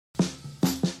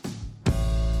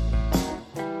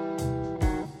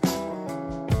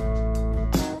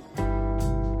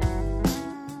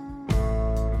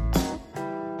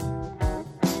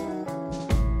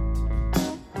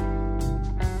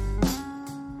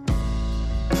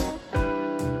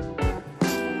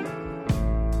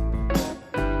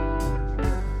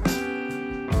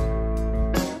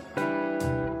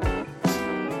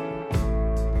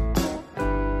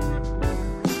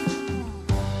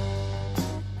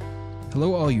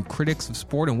Hello, all you critics of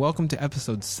sport, and welcome to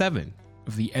episode 7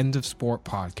 of the End of Sport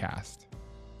podcast.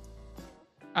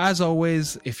 As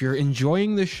always, if you're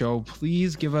enjoying the show,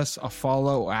 please give us a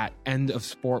follow at End of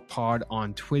Sport Pod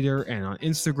on Twitter and on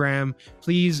Instagram.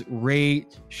 Please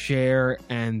rate, share,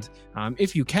 and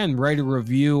if you can, write a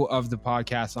review of the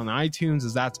podcast on iTunes,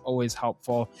 as that's always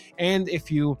helpful. And if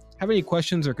you have any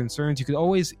questions or concerns, you could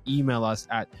always email us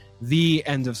at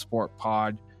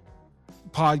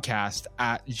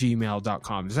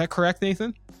theendofsportpodcast@gmail.com. Is that correct,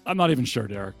 Nathan? I'm not even sure,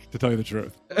 Derek, to tell you the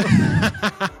truth.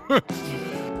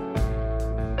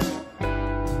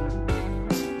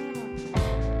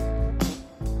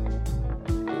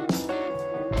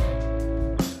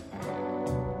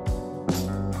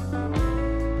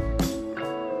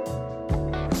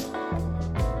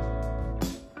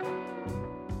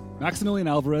 Maximilian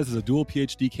Alvarez is a dual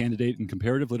PhD candidate in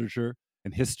comparative literature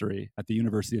and history at the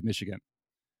University of Michigan.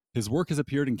 His work has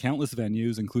appeared in countless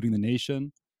venues, including The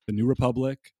Nation, The New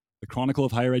Republic, The Chronicle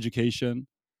of Higher Education,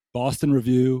 Boston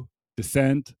Review,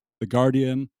 Dissent, The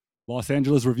Guardian, Los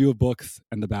Angeles Review of Books,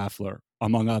 and The Baffler,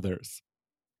 among others.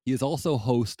 He is also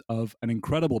host of an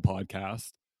incredible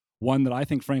podcast, one that I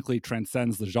think frankly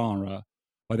transcends the genre,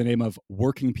 by the name of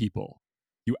Working People.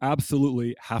 You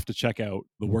absolutely have to check out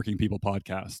the Working People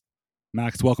podcast.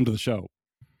 Max, welcome to the show.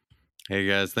 Hey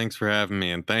guys, thanks for having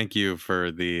me, and thank you for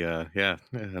the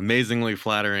amazingly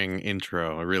flattering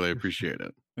intro. I really appreciate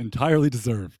it. Entirely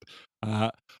deserved.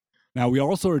 Now, we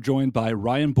also are joined by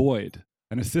Ryan Boyd,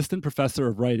 an assistant professor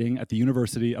of writing at the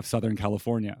University of Southern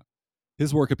California.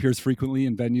 His work appears frequently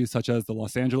in venues such as the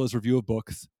Los Angeles Review of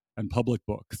Books and Public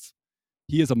Books.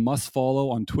 He is a must-follow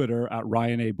on Twitter at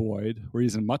Ryan A. Boyd, where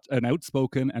he's an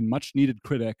outspoken and much-needed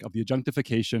critic of the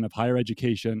adjunctification of higher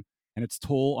education and its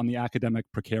toll on the academic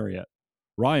precariat.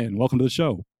 Ryan, welcome to the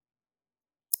show.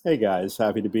 Hey guys,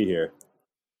 happy to be here.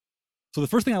 So the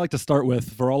first thing I like to start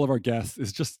with for all of our guests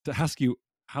is just to ask you,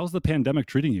 how's the pandemic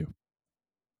treating you?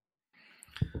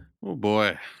 Oh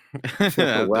boy.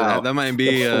 Wow. That might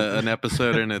be an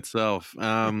episode in itself.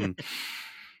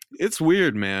 It's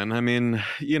weird, man. I mean,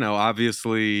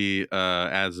 obviously,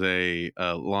 as a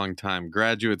longtime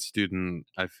graduate student,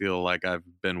 I feel like I've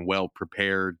been well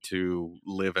prepared to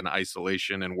live in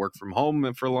isolation and work from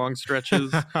home for long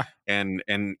stretches and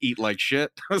eat like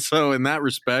shit. So in that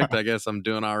respect, I guess I'm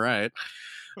doing all right.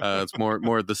 It's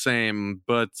more the same,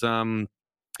 but like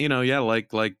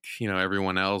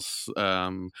everyone else,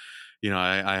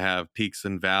 I have peaks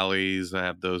and valleys. I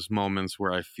have those moments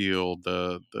where I feel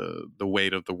the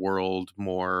weight of the world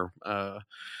more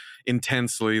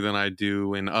intensely than I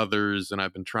do in others, and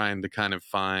I've been trying to kind of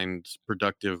find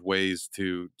productive ways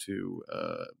to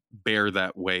bear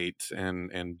that weight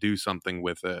and do something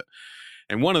with it.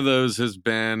 And one of those has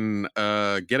been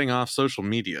getting off social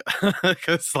media,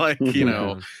 because,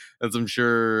 as I'm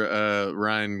sure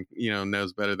Ryan,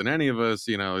 knows better than any of us,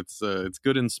 it's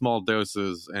good in small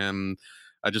doses. And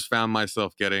I just found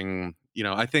myself getting,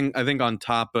 I think on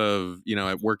top of,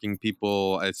 at Working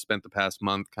People, I spent the past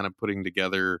month kind of putting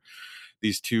together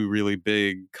these 2 really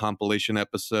big compilation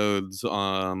episodes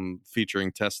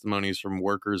featuring testimonies from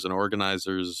workers and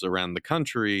organizers around the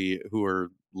country who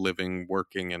are living,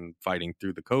 working, and fighting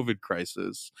through the COVID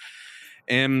crisis.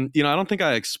 And, I don't think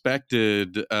I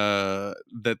expected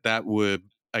that would,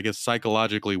 I guess,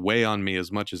 psychologically weigh on me as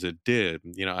much as it did.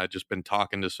 I'd just been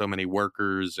talking to so many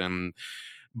workers, and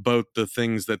both the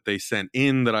things that they sent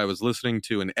in that I was listening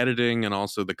to and editing, and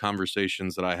also the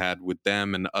conversations that I had with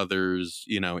them and others,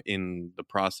 in the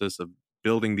process of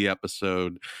building the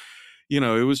episode.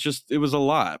 It was a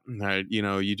lot, right?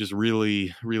 You just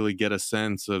really, really get a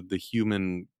sense of the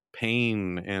human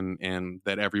pain and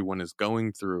that everyone is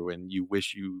going through, and you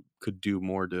wish you could do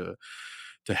more to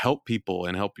help people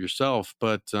and help yourself.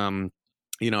 But, I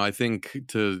think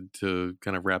to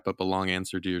kind of wrap up a long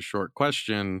answer to your short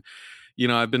question,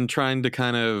 I've been trying to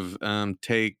kind of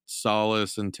take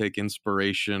solace and take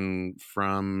inspiration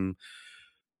from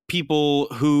people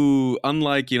who,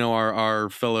 unlike, our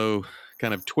fellow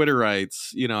kind of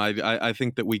Twitterites, I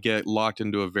think that we get locked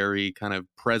into a very kind of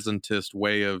presentist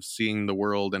way of seeing the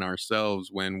world and ourselves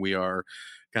when we are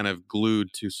kind of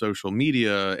glued to social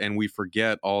media, and we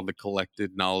forget all the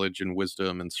collected knowledge and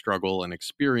wisdom and struggle and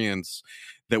experience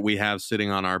that we have sitting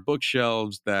on our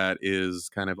bookshelves that is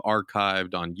kind of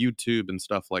archived on YouTube and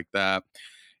stuff like that.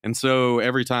 And so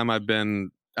every time I've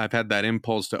had that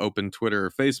impulse to open Twitter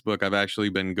or Facebook, I've actually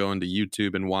been going to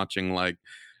YouTube and watching like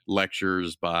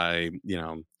lectures by,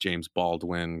 James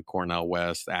Baldwin, Cornel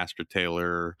West, Astra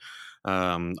Taylor,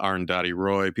 Arundhati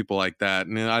Roy, people like that.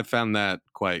 And I found that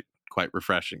quite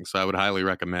refreshing. So I would highly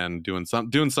recommend doing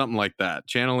something like that,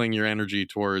 channeling your energy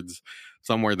towards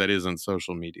somewhere that isn't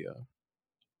social media.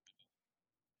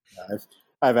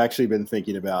 I've actually been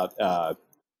thinking about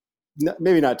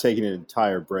maybe not taking an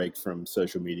entire break from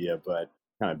social media, but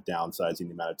kind of downsizing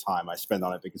the amount of time I spend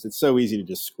on it, because it's so easy to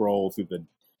just scroll through the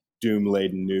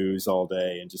doom-laden news all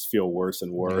day and just feel worse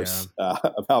and worse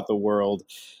about the world.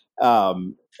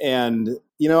 And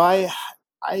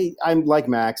I'm like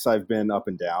Max. I've been up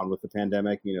and down with the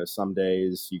pandemic. Some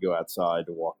days you go outside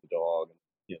to walk the dog,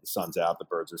 and the sun's out, the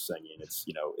birds are singing. It's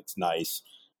nice,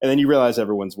 and then you realize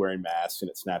everyone's wearing masks, and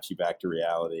it snaps you back to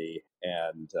reality.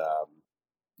 And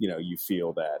you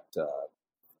feel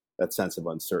that sense of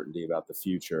uncertainty about the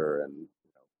future, and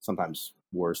sometimes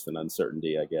worse than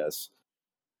uncertainty, I guess.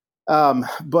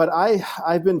 But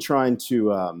I've been trying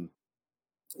to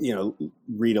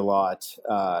read a lot.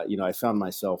 I found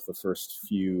myself the first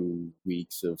few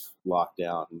weeks of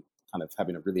lockdown kind of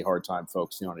having a really hard time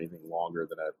focusing on anything longer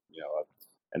than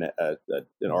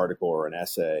an article or an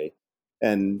essay.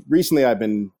 And recently I've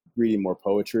been reading more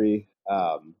poetry,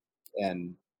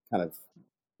 and kind of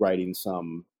writing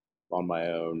some on my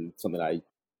own, something I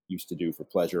used to do for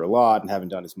pleasure a lot and haven't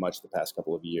done as much the past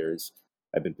couple of years.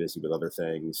 I've been busy with other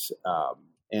things.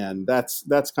 And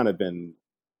that's kind of been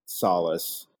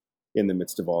solace in the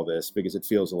midst of all this, because it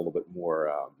feels a little bit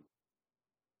more,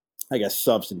 I guess,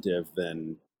 substantive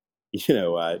than,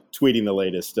 tweeting the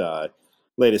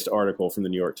latest article from the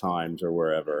New York Times or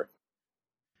wherever.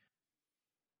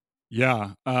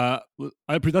 Yeah,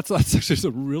 that's actually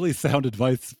some really sound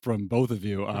advice from both of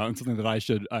you, and something that I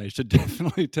should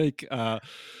definitely take. I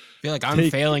feel like I'm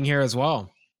failing here as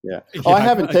well. Yeah. I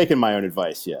haven't taken my own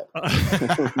advice yet.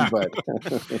 But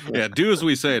yeah, do as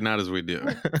we say, not as we do.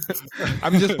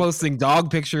 I'm just posting dog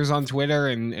pictures on Twitter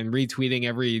and retweeting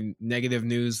every negative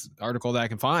news article that I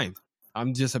can find.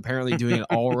 I'm just apparently doing it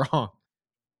all wrong.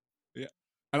 Yeah.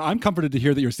 And I'm comforted to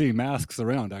hear that you're seeing masks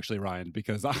around, actually, Ryan,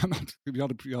 because I'm to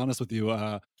be honest with you,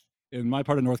 in my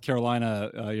part of North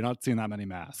Carolina, you're not seeing that many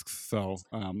masks. So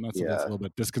that's a little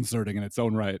bit disconcerting in its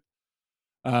own right.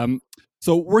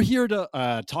 So we're here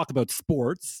to talk about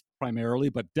sports primarily,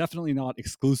 but definitely not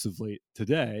exclusively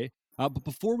today. But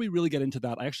before we really get into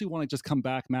that, I actually want to just come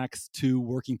back, Max, to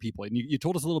Working People. And you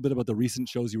told us a little bit about the recent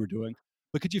shows you were doing,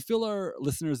 but could you fill our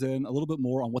listeners in a little bit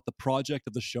more on what the project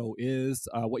of the show is,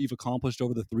 what you've accomplished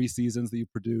over the 3 seasons that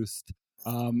you've produced,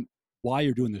 why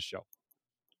you're doing this show?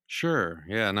 Sure.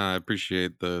 Yeah, no, I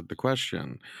appreciate the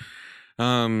question.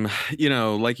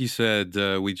 Like you said,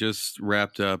 we just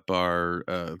wrapped up our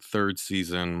 3rd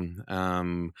season,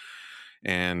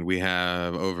 and we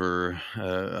have over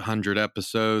 100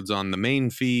 episodes on the main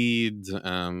feed,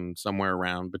 somewhere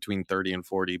around between 30 and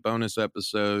 40 bonus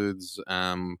episodes.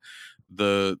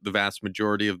 The vast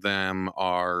majority of them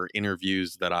are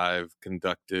interviews that I've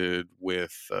conducted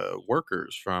with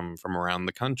workers from around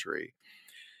the country.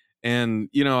 And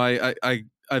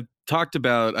I've talked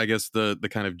about, I guess, the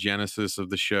kind of genesis of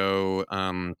the show,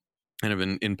 kind of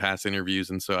in past interviews,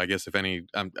 and so I guess if any,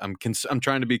 I'm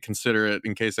trying to be considerate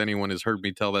in case anyone has heard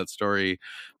me tell that story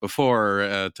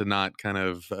before, to not kind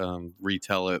of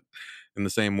retell it in the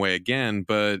same way again.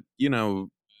 But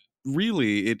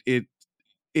really,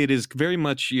 it is very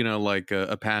much like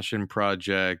a passion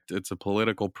project. It's a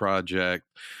political project,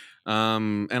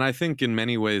 and I think in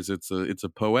many ways it's a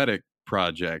poetic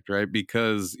project, right?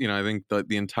 Because I think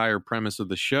the entire premise of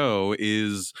the show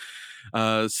is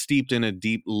steeped in a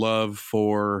deep love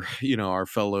for our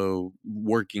fellow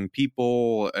working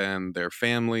people and their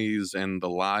families and the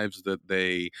lives that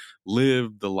they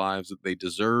live, the lives that they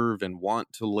deserve and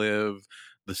want to live,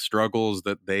 the struggles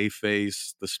that they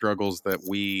face, the struggles that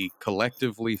we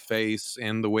collectively face,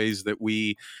 and the ways that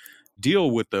we deal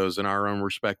with those in our own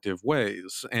respective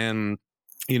ways. And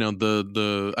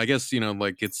the I guess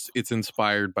like it's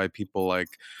inspired by people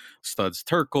like Studs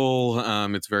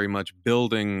Terkel. It's very much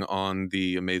building on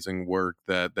the amazing work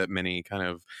that many kind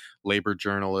of labor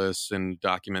journalists and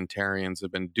documentarians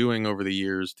have been doing over the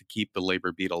years to keep the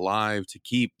labor beat alive, to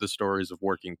keep the stories of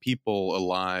working people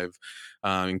alive,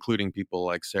 including people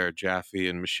like Sarah Jaffe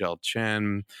and Michelle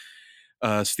Chen,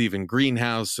 Stephen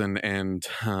Greenhouse, and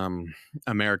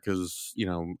America's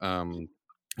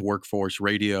Workforce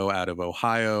Radio out of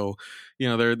Ohio.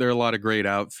 There are a lot of great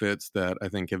outfits that I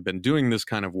think have been doing this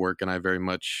kind of work, and I very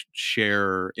much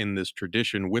share in this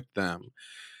tradition with them.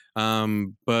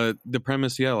 But the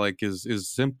premise, is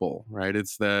simple, right?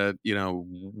 It's that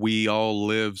we all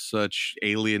live such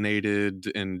alienated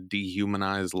and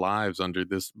dehumanized lives under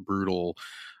this brutal,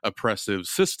 oppressive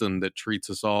system that treats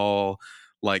us all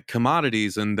like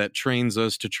commodities, and that trains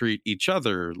us to treat each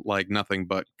other like nothing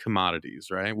but commodities,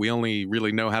 right? We only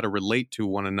really know how to relate to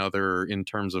one another in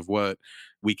terms of what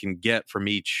we can get from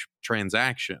each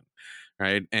transaction.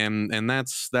 Right. And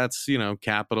that's,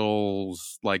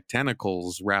 capital's like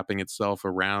tentacles wrapping itself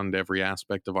around every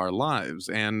aspect of our lives.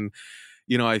 And,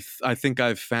 I think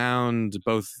I've found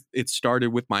both, it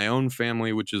started with my own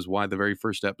family, which is why the very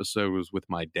first episode was with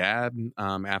my dad,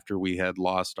 after we had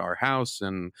lost our house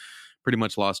and pretty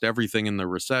much lost everything in the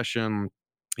recession.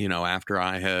 After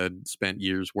I had spent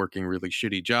years working really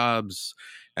shitty jobs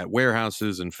at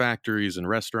warehouses and factories and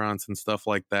restaurants and stuff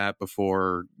like that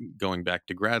before going back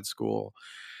to grad school.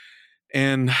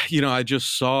 And, I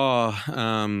just saw,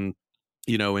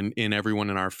 in everyone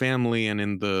in our family and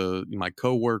in my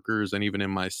coworkers and even in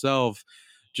myself,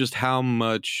 just how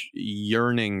much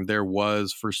yearning there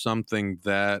was for something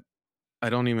that I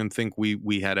don't even think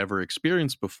we had ever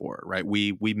experienced before, right?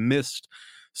 We missed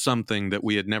something that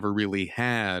we had never really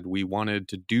had. We wanted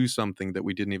to do something that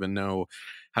we didn't even know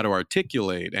how to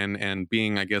articulate. And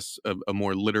being, I guess, a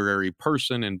more literary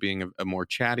person and being a more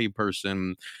chatty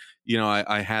person,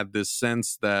 I had this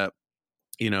sense that,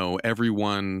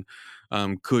 everyone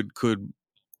could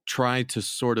try to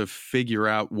sort of figure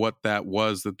out what that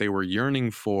was that they were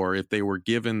yearning for if they were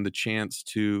given the chance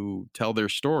to tell their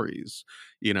stories.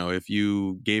 If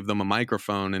you gave them a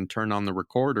microphone and turned on the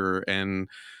recorder and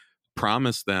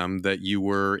promised them that you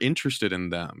were interested in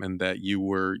them and that you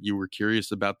were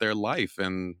curious about their life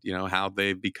and how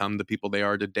they've become the people they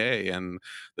are today and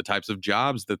the types of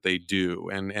jobs that they do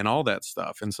and all that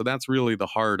stuff. And so that's really the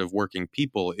heart of Working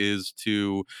People, is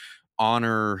to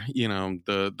honor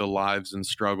the lives and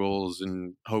struggles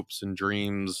and hopes and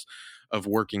dreams of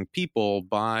working people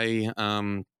by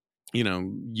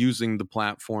using the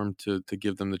platform to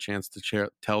give them the chance to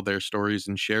tell their stories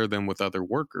and share them with other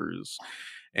workers.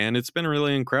 And it's been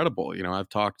really incredible. I've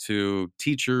talked to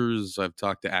teachers, I've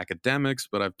talked to academics,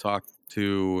 but I've talked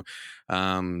to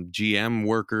GM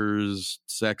workers,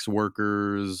 sex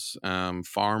workers,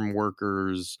 farm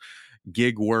workers,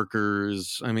 gig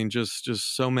workers. I mean,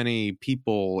 just so many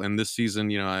people. And this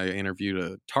season, I interviewed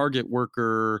a Target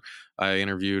worker, I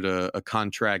interviewed a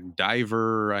contract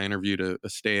diver, I interviewed a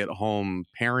stay-at-home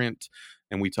parent,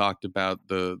 and we talked about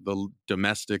the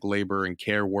domestic labor and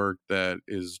care work that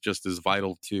is just as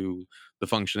vital to the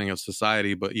functioning of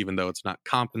society, but even though it's not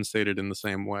compensated in the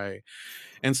same way.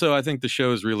 And so I think the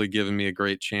show has really given me a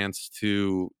great chance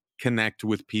to connect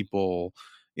with people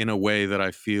in a way that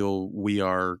I feel we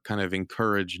are kind of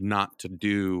encouraged not to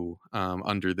do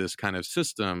under this kind of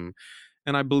system.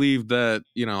 And I believe that,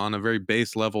 on a very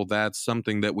base level, that's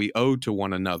something that we owe to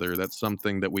one another. That's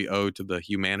something that we owe to the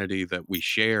humanity that we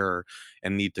share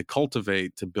and need to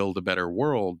cultivate to build a better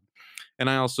world. And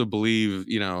I also believe,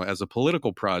 as a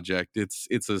political project, it's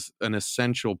an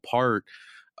essential part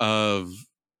of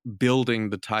building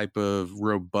the type of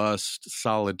robust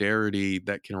solidarity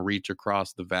that can reach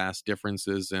across the vast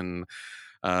differences in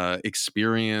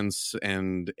experience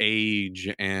and age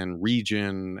and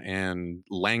region and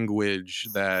language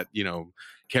that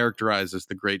characterizes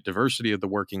the great diversity of the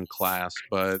working class,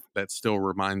 but that still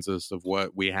reminds us of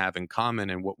what we have in common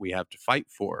and what we have to fight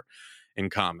for in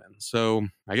common. So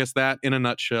I guess that, in a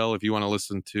nutshell, if you want to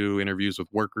listen to interviews with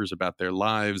workers about their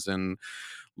lives and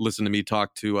listen to me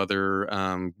talk to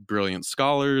other brilliant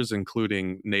scholars,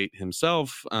 including Nate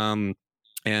himself, and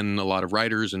a lot of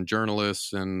writers and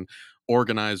journalists and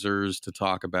organizers to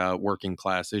talk about working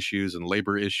class issues and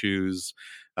labor issues,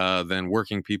 then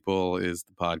Working People is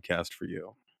the podcast for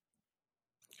you.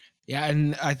 Yeah,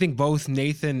 and I think both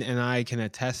Nathan and I can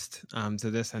attest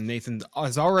to this. And Nathan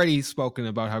has already spoken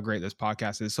about how great this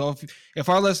podcast is. So if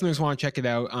our listeners want to check it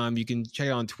out, you can check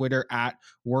it on Twitter at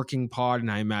Working Pod,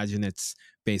 and I imagine it's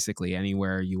basically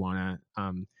anywhere you want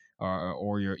to,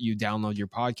 or you download your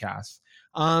podcast.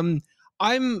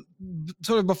 I'm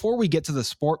sort of, before we get to the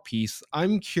sport piece,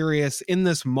 I'm curious, in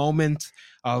this moment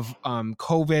of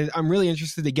COVID, I'm really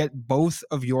interested to get both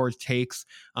of your takes.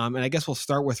 And I guess we'll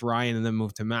start with Ryan and then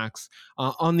move to Max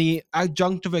on the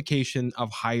adjunctification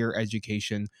of higher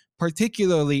education,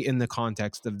 particularly in the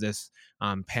context of this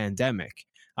pandemic.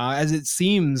 As it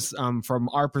seems from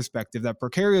our perspective that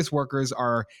precarious workers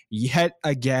are yet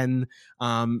again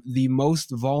the most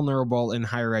vulnerable in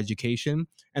higher education,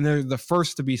 and they're the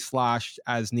first to be slashed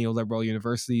as neoliberal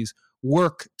universities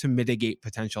work to mitigate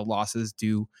potential losses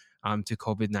due to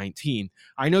COVID-19.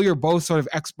 I know you're both sort of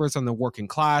experts on the working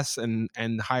class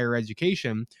and higher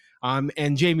education,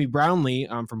 and Jamie Brownlee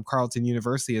from Carleton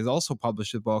University has also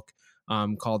published a book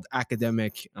called Academia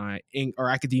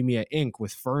Inc.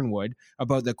 with Fernwood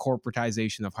about the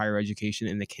corporatization of higher education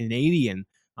in the Canadian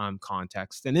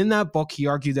context. And in that book, he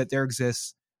argued that there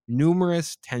exists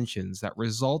numerous tensions that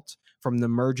result from the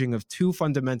merging of two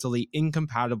fundamentally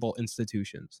incompatible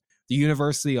institutions, the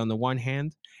university on the one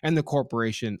hand and the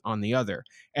corporation on the other,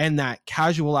 and that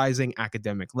casualizing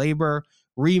academic labor,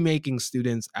 remaking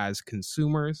students as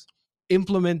consumers,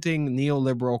 implementing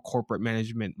neoliberal corporate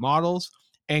management models,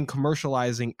 and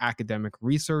commercializing academic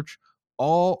research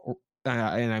all,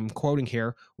 and I'm quoting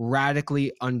here,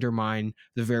 radically undermine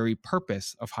the very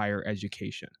purpose of higher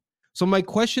education. So my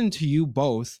question to you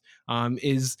both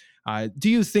is, do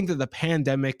you think that the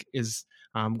pandemic is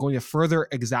going to further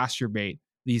exacerbate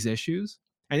these issues?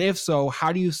 And if so,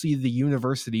 how do you see the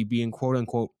university being, quote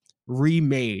unquote,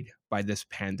 remade by this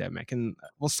pandemic? And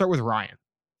we'll start with Ryan.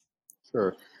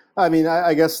 Sure. I mean,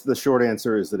 I guess the short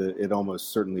answer is that it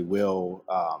almost certainly will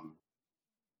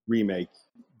remake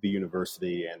the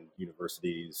university and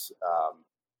universities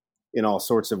in all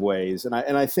sorts of ways. And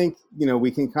I think, we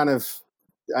can kind of,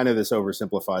 I know this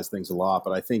oversimplifies things a lot,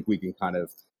 but I think we can kind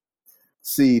of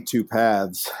see two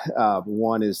paths.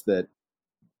 One is that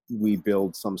we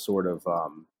build some sort of,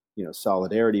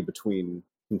 solidarity between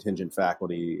contingent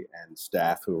faculty and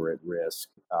staff who are at risk,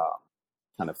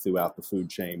 kind of throughout the food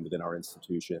chain within our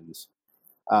institutions,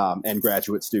 and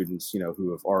graduate students,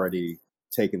 who have already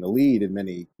taken the lead in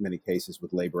many cases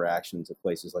with labor actions at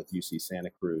places like UC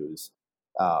Santa Cruz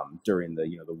during the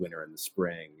winter and the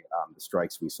spring, the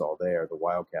strikes we saw there, the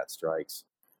Wildcat strikes.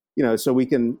 So we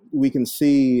can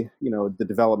see the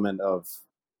development of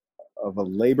a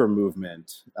labor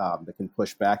movement that can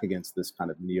push back against this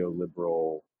kind of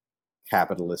neoliberal,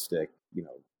 capitalistic,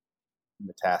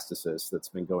 metastasis that's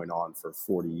been going on for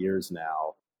 40 years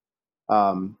now.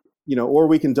 Or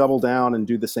we can double down and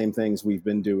do the same things we've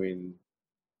been doing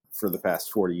for the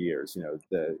past 40 years,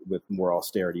 with more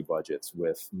austerity budgets,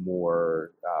 with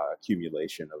more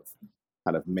accumulation of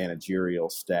kind of managerial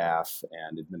staff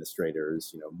and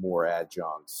administrators, more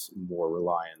adjuncts, more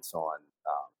reliance on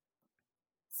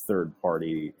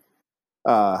third-party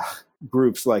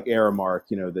groups like Aramark,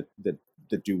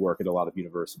 that do work at a lot of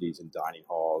universities and dining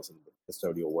halls and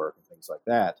custodial work and things like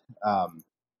that.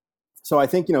 So I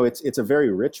think, it's a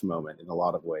very rich moment in a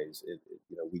lot of ways.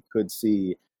 We could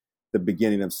see the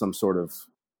beginning of some sort of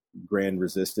grand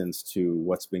resistance to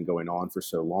what's been going on for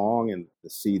so long, and the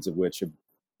seeds of which have,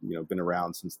 been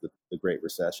around since the Great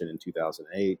Recession in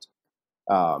 2008,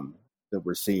 that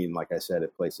we're seeing, like I said,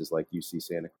 at places like UC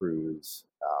Santa Cruz.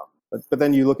 But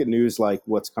then you look at news like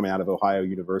what's coming out of Ohio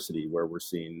University, where we're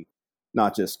seeing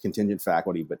not just contingent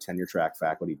faculty, but tenure track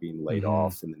faculty being laid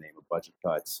off in the name of budget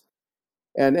cuts.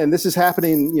 And this is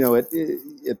happening,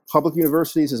 at public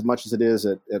universities as much as it is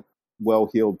at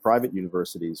well-heeled private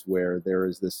universities, where there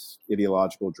is this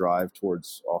ideological drive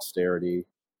towards austerity.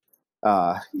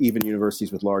 Even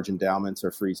universities with large endowments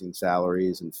are freezing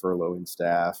salaries and furloughing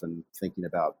staff and thinking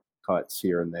about cuts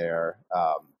here and there.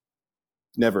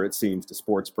 Never, it seems, to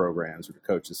sports programs or to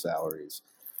coaches' salaries.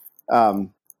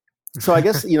 So I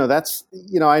guess, that's,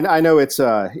 I know it's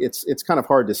kind of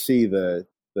hard to see the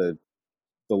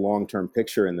long-term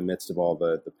picture in the midst of all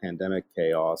the pandemic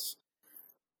chaos.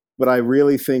 But I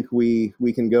really think we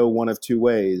can go one of two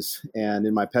ways. And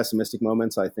in my pessimistic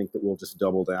moments, I think that we'll just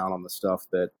double down on the stuff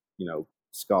that,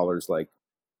 scholars like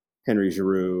Henry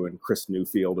Giroux and Chris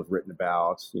Newfield have written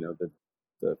about,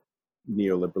 the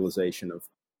neoliberalization of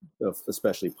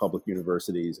especially public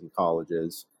universities and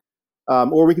colleges.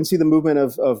 Or we can see the movement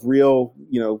of real,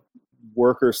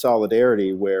 worker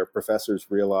solidarity, where professors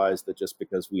realize that just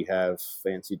because we have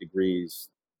fancy degrees,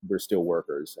 we're still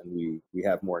workers, and we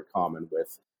have more in common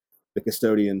with the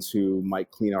custodians who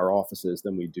might clean our offices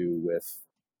than we do with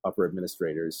upper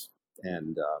administrators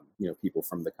and people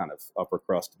from the kind of upper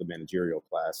crust of the managerial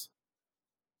class.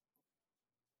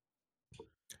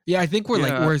 Yeah, I think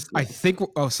sorry,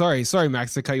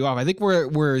 Max, to cut you off. I think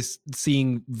we're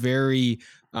seeing very,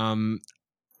 I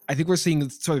think we're seeing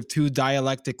sort of two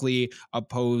dialectically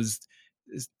opposed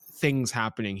things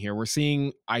happening here. We're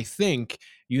seeing, I think,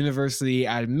 university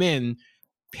admin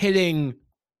pitting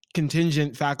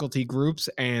contingent faculty groups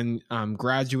and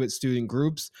graduate student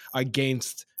groups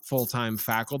against full-time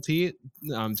faculty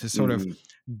to sort of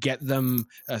get them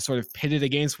sort of pitted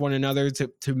against one another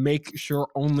to make sure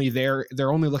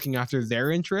they're only looking after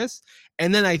their interests.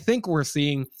 And then I think we're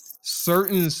seeing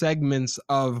certain segments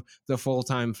of the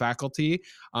full-time faculty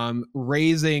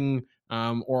raising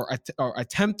or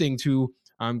attempting to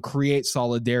create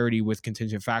solidarity with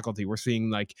contingent faculty. We're seeing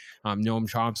like Noam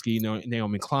Chomsky,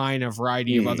 Naomi Klein, a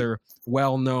variety of other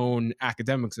well-known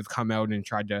academics have come out and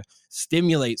tried to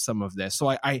stimulate some of this.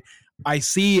 So I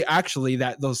see actually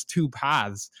that those two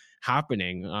paths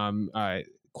happening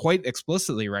quite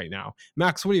explicitly right now.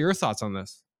 Max, what are your thoughts on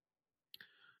this?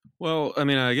 Well, I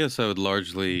mean, I guess I would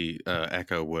largely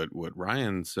echo what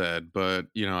Ryan said, but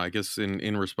I guess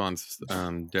in response,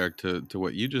 Derek, to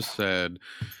what you just said,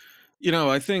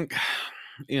 I think,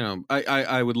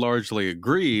 I would largely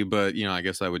agree, but I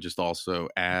guess I would just also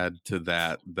add to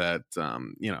that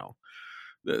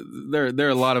there are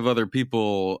a lot of other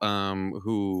people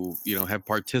who have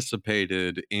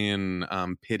participated in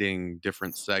pitting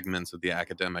different segments of the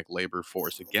academic labor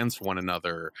force against one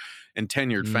another, and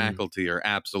tenured faculty are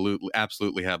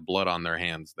absolutely have blood on their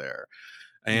hands there.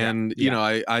 And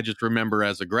I just remember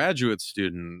as a graduate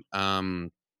student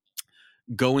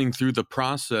going through the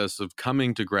process of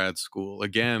coming to grad school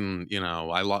again.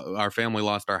 Our family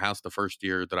lost our house the first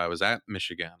year that I was at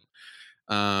Michigan,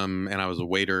 and I was a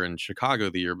waiter in Chicago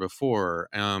the year before.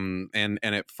 And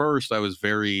at first I was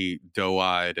very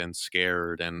doe-eyed and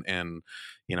scared, and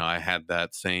I had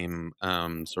that same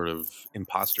sort of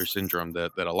imposter syndrome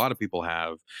that a lot of people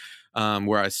have,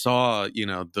 where I saw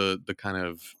the kind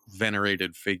of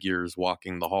venerated figures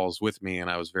walking the halls with me, and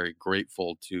I was very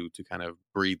grateful to kind of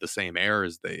breathe the same air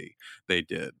as they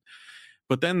did.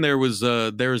 But then there was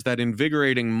that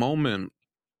invigorating moment,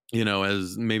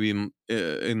 as maybe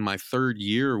in my third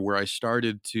year, where I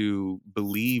started to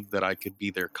believe that I could be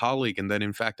their colleague, and that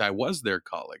in fact I was their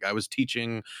colleague. I was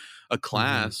teaching a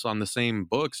class on the same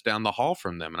books down the hall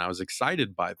from them, and I was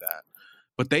excited by that.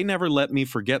 But they never let me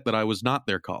forget that I was not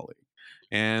their colleague.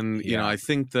 And I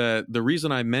think that the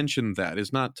reason I mentioned that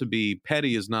is not to be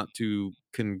petty, is not to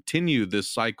continue this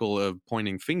cycle of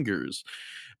pointing fingers,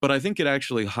 but I think it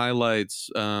actually highlights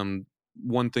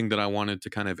one thing that I wanted to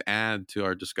kind of add to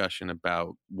our discussion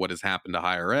about what has happened to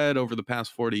higher ed over the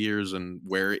past 40 years and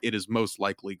where it is most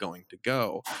likely going to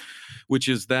go, which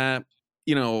is that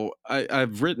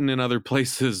I've written in other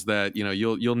places that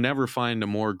you'll never find a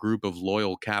more group of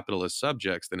loyal capitalist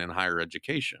subjects than in higher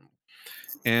education.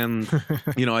 And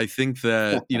I think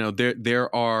that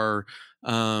there are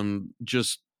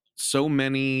just so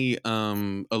many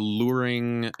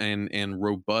alluring and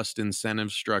robust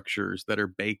incentive structures that are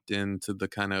baked into the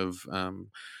kind of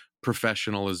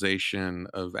professionalization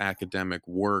of academic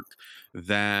work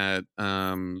that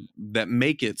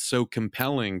make it so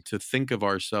compelling to think of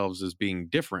ourselves as being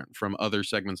different from other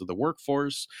segments of the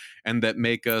workforce, and that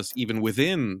make us, even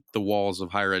within the walls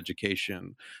of higher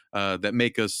education, that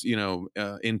make us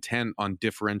intent on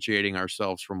differentiating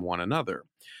ourselves from one another.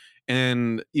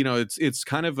 And it's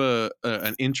kind of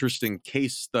an interesting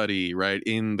case study, right,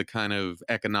 in the kind of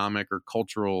economic or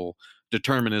cultural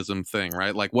determinism thing,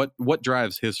 right? Like what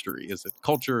drives history? Is it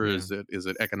culture? Yeah. Is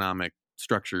it economic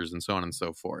structures, and so on and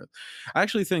so forth? I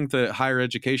actually think that higher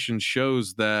education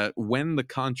shows that when the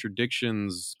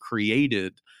contradictions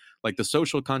created, like the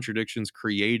social contradictions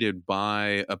created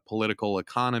by a political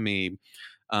economy,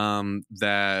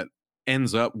 that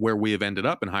ends up where we have ended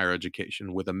up in higher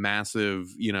education, with a massive,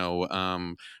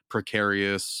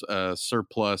 precarious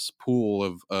surplus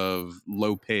pool of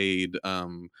low paid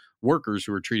workers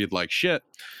who are treated like shit,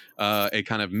 a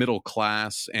kind of middle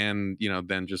class, and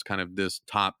then just kind of this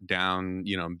top down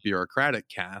bureaucratic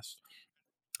caste.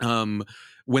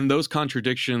 When those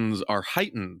contradictions are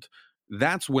heightened,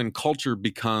 that's when culture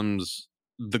becomes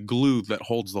the glue that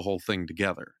holds the whole thing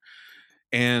together.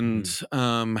 And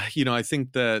I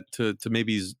think that to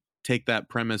maybe take that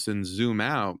premise and zoom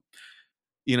out,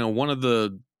 one of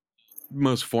the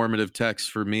most formative texts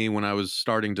for me when I was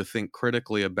starting to think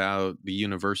critically about the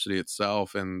university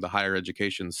itself and the higher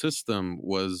education system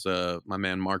was my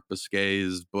man Mark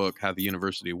Biscay's book, How the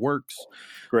University Works,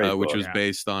 which was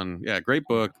based on, great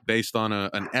book, based on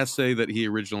an essay that he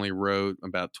originally wrote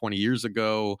about 20 years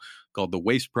ago called The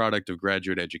Waste Product of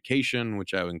Graduate Education,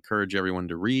 which I would encourage everyone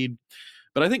to read.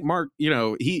 But I think Mark,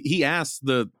 he asked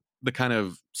the kind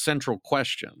of central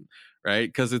question, right?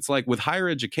 Because it's like with higher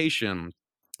education,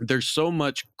 there's so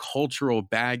much cultural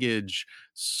baggage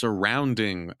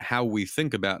surrounding how we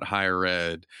think about higher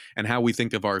ed and how we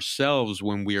think of ourselves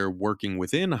when we are working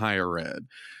within higher ed,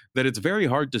 that it's very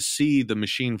hard to see the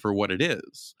machine for what it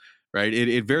is, right?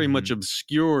 It very much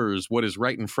obscures what is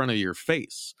right in front of your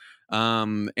face.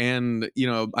 And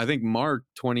I think Mark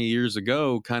 20 years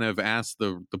ago kind of asked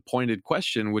the pointed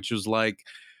question, which was like,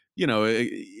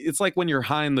 it's like when you're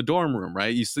high in the dorm room,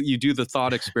 right? You do the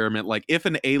thought experiment, like if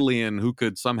an alien who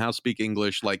could somehow speak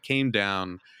English like came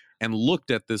down and looked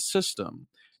at this system,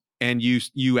 and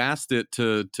you asked it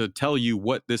to tell you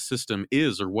what this system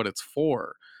is or what it's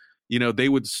for, they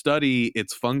would study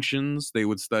its functions, they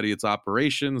would study its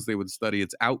operations, they would study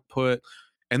its output,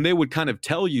 and they would kind of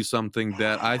tell you something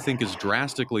that I think is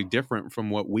drastically different from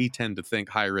what we tend to think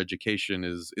higher education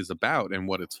is about and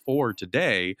what it's for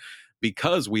today,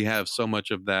 because we have so much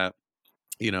of that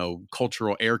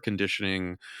cultural air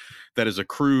conditioning that is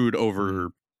accrued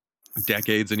over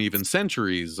decades and even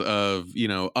centuries of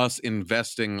us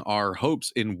investing our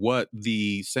hopes in what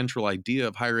the central idea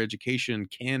of higher education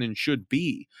can and should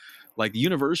be. Like,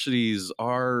 universities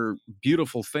are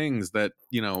beautiful things that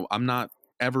I'm not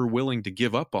ever willing to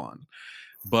give up on.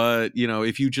 But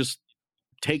if you just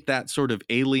take that sort of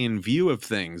alien view of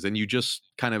things and you just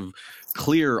kind of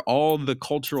clear all the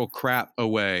cultural crap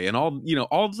away and all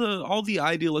the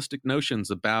idealistic notions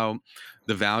about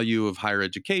the value of higher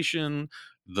education,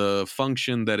 the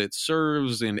function that it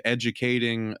serves in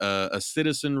educating a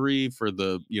citizenry for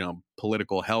the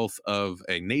political health of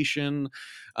a nation.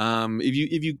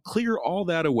 If you clear all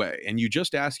that away and you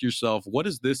just ask yourself, what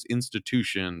does this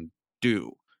institution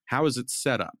do? How is it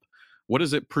set up? What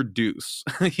does it produce?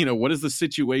 What is the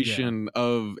situation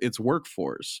of its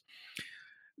workforce?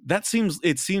 It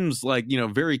seems like,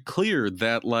 very clear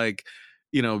that, like,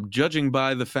 judging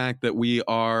by the fact that we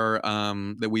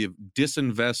have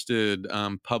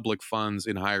disinvested public funds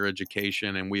in higher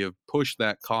education, and we have pushed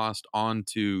that cost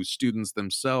onto students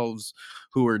themselves,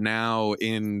 who are now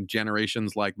in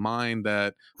generations like mine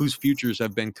whose futures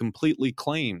have been completely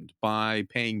claimed by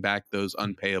paying back those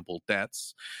unpayable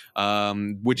debts,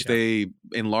 which they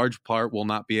in large part will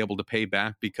not be able to pay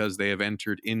back because they have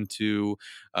entered into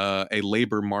a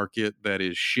labor market that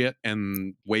is shit,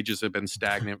 and wages have been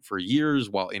stagnant for years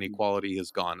while inequality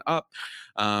has gone up.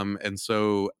 And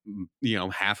so,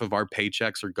 half of our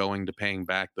paychecks are going to paying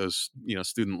back those,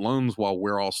 student loans while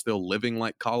we're all still living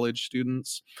like college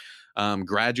students.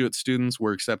 Graduate students,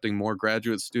 we're accepting more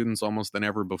graduate students almost than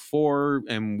ever before,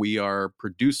 and we are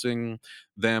producing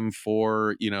them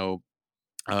for,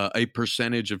 a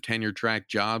percentage of tenure track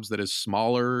jobs that is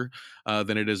smaller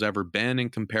than it has ever been in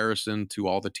comparison to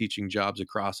all the teaching jobs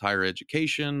across higher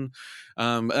education.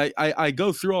 I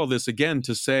go through all this again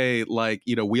to say, like,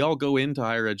 we all go into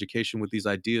higher education with these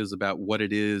ideas about what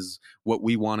it is, what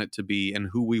we want it to be, and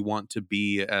who we want to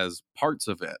be as parts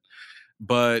of it.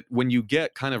 But when you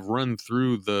get kind of run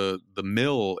through the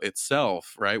mill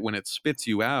itself, right, when it spits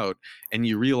you out and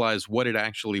you realize what it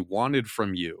actually wanted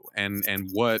from you, and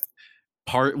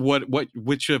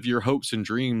which of your hopes and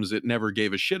dreams it never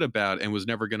gave a shit about and was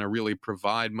never going to really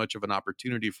provide much of an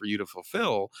opportunity for you to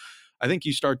fulfill, I think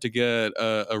you start to get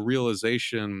a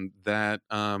realization that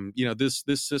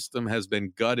this system has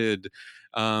been gutted,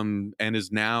 and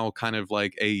is now kind of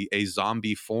like a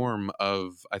zombie form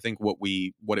of, I think, what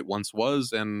it once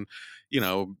was. And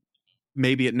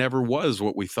maybe it never was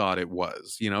what we thought it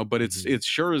was, but it's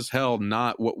sure as hell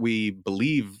not what we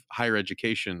believe higher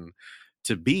education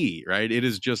to be, right? It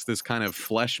is just this kind of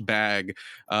flesh bag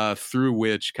through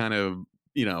which kind of,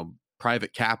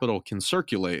 private capital can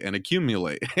circulate and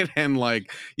accumulate. And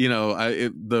like,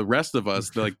 the rest of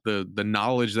us, like the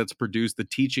knowledge that's produced, the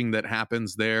teaching that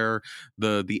happens there,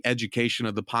 the education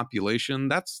of the population,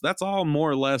 that's all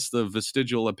more or less the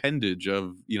vestigial appendage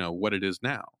of, what it is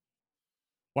now.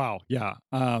 Wow. Yeah.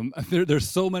 There's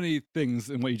so many things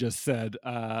in what you just said.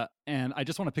 And I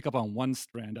just want to pick up on one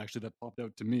strand actually that popped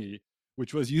out to me,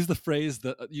 which was use the phrase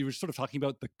that you were sort of talking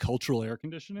about, the cultural air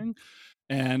conditioning.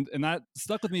 And that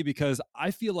stuck with me because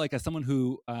I feel like, as someone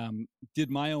who did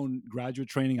my own graduate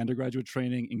training, undergraduate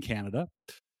training in Canada,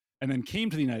 and then came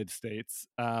to the United States,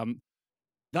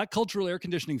 that cultural air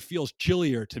conditioning feels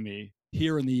chillier to me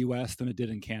here in the US than it did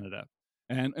in Canada.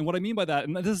 And what I mean by that,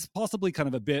 and this is possibly kind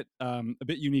of a bit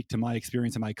unique to my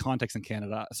experience and my context in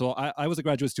Canada. So I was a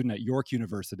graduate student at York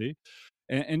University,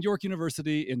 and York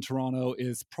University in Toronto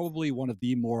is probably one of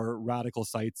the more radical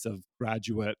sites of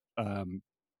graduate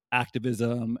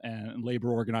activism and labor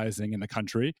organizing in the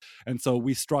country. And so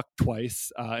we struck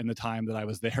twice in the time that I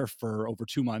was there, for over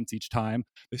 2 months each time.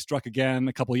 They struck again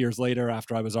a couple of years later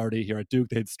after I was already here at Duke.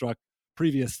 They'd struck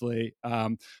previously.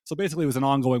 So basically, it was an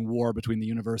ongoing war between the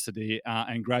university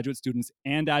and graduate students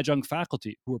and adjunct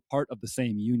faculty who were part of the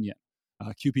same union,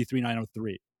 QP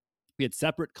 3903. We had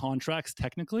separate contracts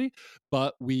technically,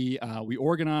 but we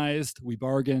organized, we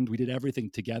bargained, we did everything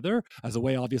together as a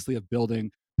way, obviously, of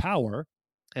building power.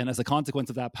 And as a consequence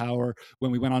of that power, when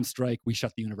we went on strike, we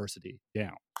shut the university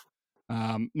down.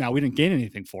 Now, we didn't gain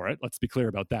anything for it. Let's be clear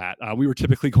about that. We were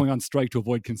typically going on strike to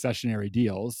avoid concessionary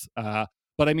deals.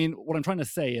 But I mean, what I'm trying to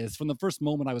say is, from the first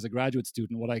moment I was a graduate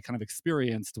student, what I kind of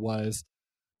experienced was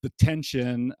the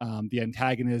tension, the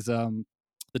antagonism,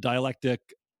 the dialectic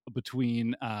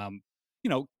between,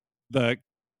 the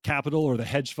capital or the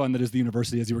hedge fund that is the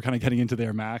university, as you were kind of getting into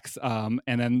there, Max, and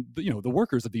then the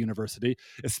workers of the university,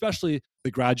 especially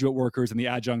the graduate workers and the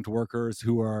adjunct workers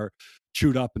who are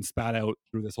chewed up and spat out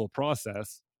through this whole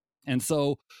process. And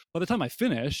so by the time I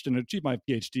finished and achieved my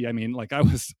PhD, I mean, like, I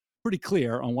was pretty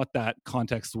clear on what that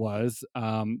context was.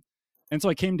 And so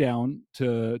I came down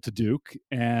to Duke,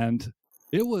 and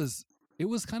it was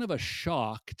kind of a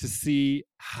shock to see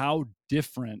how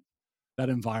different that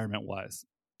environment was.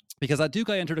 Because at Duke,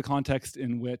 I entered a context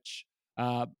in which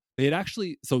they had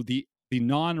actually, so the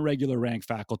non-regular rank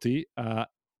faculty,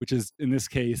 which is in this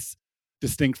case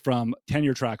distinct from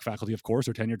tenure track faculty, of course,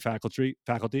 or tenured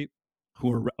faculty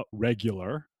who are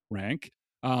regular rank,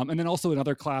 and then also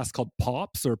another class called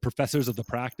POPs, or professors of the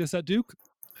practice at Duke,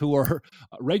 who are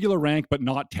regular rank but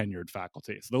not tenured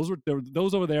faculty. So there were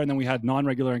those over there, and then we had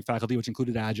non-regular rank faculty, which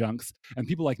included adjuncts and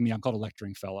people like me. I'm called a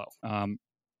lecturing fellow. And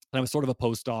I was sort of a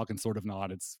postdoc and sort of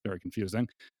not. It's very confusing.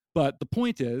 But the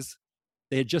point is,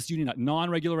 they had just unionized.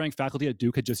 Non-regular rank faculty at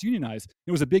Duke had just unionized.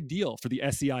 It was a big deal for the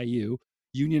SEIU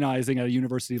unionizing at a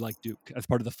university like Duke as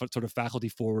part of the sort of faculty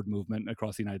forward movement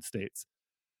across the United States.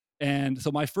 And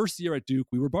so my first year at Duke,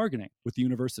 we were bargaining with the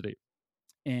university.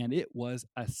 And it was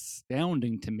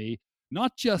astounding to me,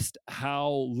 not just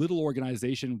how little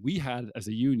organization we had as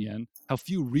a union, how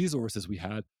few resources we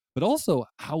had, but also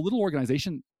how little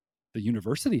organization the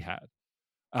university had.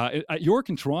 At York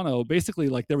and Toronto, basically,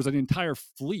 like, there was an entire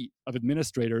fleet of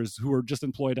administrators who were just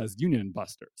employed as union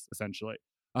busters, essentially.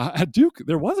 At Duke,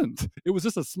 there wasn't. It was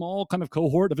just a small kind of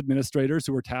cohort of administrators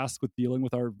who were tasked with dealing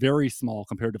with our very small,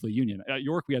 comparatively, union. At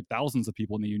York, we had thousands of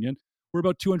people in the union. We're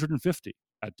about 250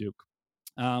 at Duke.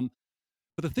 But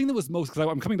the thing that was most, because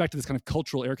I'm coming back to this kind of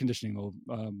cultural air conditioning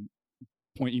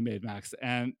point you made, Max,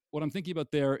 and what I'm thinking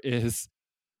about there is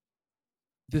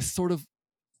this sort of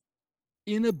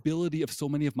inability of so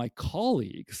many of my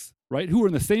colleagues, right, who were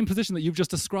in the same position that you've just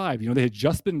described. You know, they had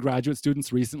just been graduate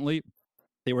students recently.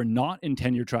 They were not in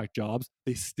tenure track jobs.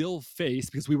 They still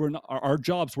faced, because we were not, our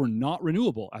jobs were not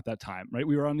renewable at that time, right?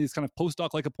 We were on these kind of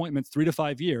postdoc-like appointments, 3 to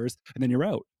 5 years, and then you're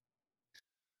out.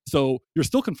 So you're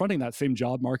still confronting that same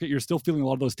job market. You're still feeling a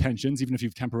lot of those tensions, even if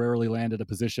you've temporarily landed a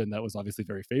position that was obviously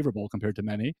very favorable compared to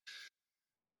many.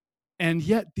 And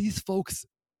yet these folks,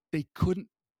 they couldn't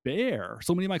bear,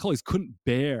 so many of my colleagues couldn't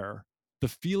bear the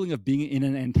feeling of being in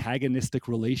an antagonistic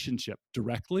relationship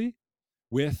directly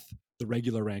with the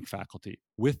regular rank faculty,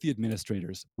 with the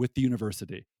administrators, with the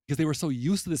university, because they were so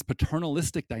used to this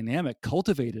paternalistic dynamic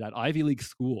cultivated at Ivy League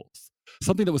schools,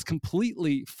 something that was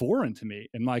completely foreign to me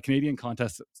in my Canadian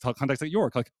context at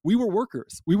York. Like, we were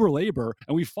workers, we were labor,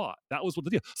 and we fought. That was what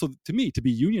the deal. So to me, to be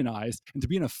unionized and to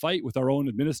be in a fight with our own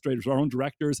administrators, our own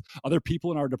directors, other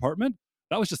people in our department,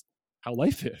 that was just how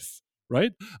life is,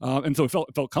 right? And so it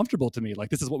felt comfortable to me. Like,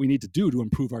 this is what we need to do to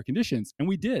improve our conditions. And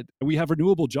we did. And we have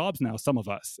renewable jobs now, some of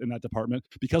us in that department,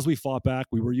 because we fought back,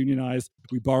 we were unionized,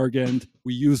 we bargained,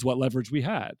 we used what leverage we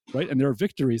had, right? And there are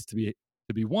victories to be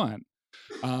won.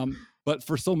 But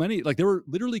for so many, like, there were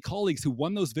literally colleagues who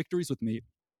won those victories with me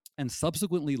and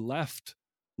subsequently left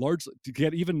largely to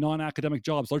get even non-academic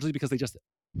jobs, largely because they just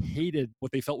hated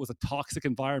what they felt was a toxic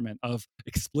environment of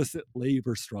explicit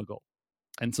labor struggle.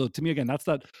 And so to me, again, that's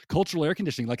that cultural air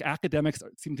conditioning. Like, academics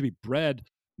seem to be bred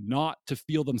not to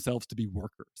feel themselves to be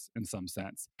workers in some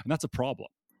sense. And that's a problem,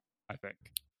 I think.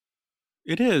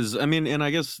 It is. I mean, and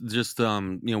I guess just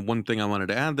one thing I wanted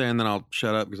to add there, and then I'll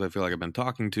shut up because I feel like I've been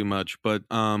talking too much. But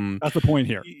that's the point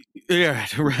here. Yeah,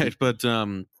 right. But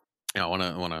don't want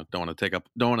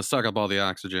to suck up all the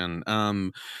oxygen.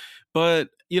 But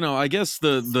I guess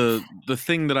the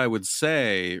thing that I would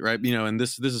say, right, and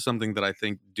this is something that I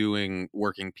think doing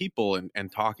Working People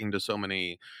and talking to so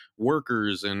many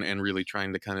workers and really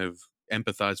trying to kind of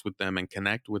empathize with them and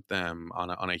connect with them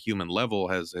on a human level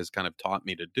has kind of taught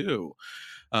me to do,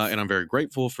 and I'm very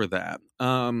grateful for that.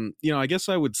 I guess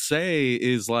I would say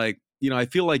is, like, I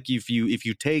feel like if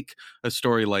you take a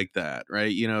story like that,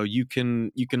 right, you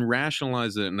can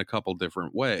rationalize it in a couple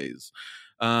different ways.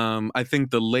 I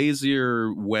think the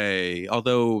lazier way,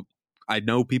 although I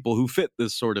know people who fit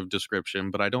this sort of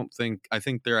description, but I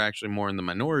think they're actually more in the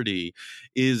minority,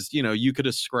 is, you could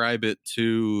ascribe it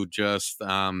to just,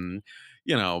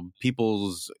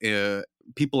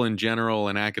 people in general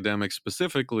and academics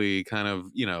specifically kind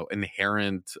of,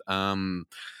 inherent,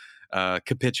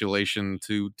 capitulation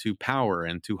to power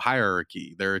and to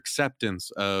hierarchy, their acceptance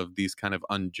of these kind of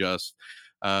unjust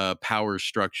power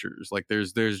structures. Like,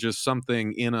 there's just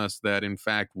something in us that in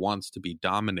fact wants to be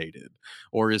dominated,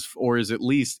 or is at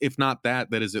least, if not that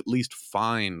is at least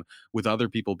fine with other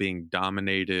people being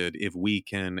dominated if we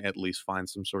can at least find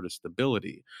some sort of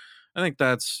stability. I think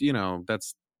that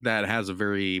has a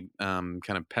very kind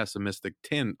of pessimistic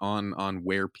tint on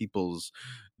where people's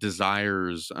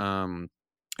desires and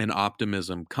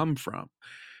optimism come from.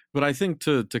 But I think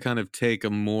to kind of take a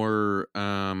more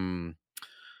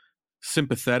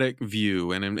sympathetic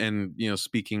view, and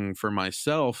speaking for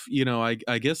myself,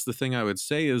 I guess the thing I would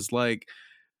say is, like,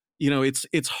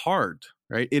 it's hard,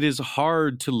 right? It is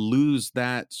hard to lose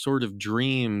that sort of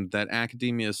dream that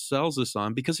academia sells us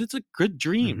on, because it's a good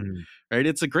dream, Mhm. right?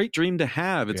 It's a great dream to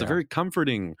have. It's a Yeah. very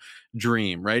comforting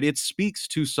dream, right? It speaks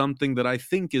to something that I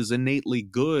think is innately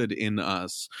good in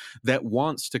us, that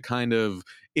wants to kind of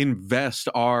invest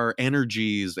our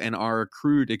energies and our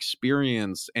accrued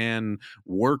experience and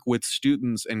work with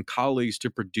students and colleagues to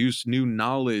produce new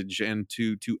knowledge, and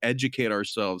to educate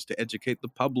ourselves, to educate the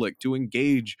public, to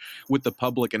engage with the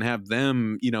public and have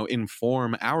them,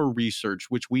 inform our research,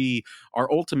 which we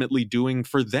are ultimately doing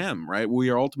for them, right? We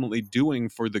are ultimately doing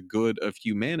for the good of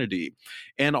humanity.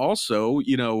 And also,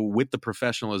 with the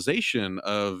professionalization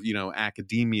of,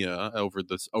 academia over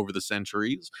the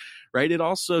centuries, right? It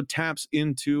also taps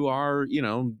into our,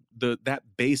 that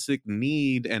basic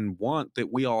need and want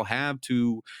that we all have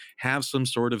to have some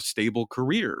sort of stable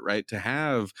career, right? To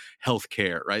have health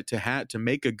care, right? To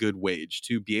make a good wage,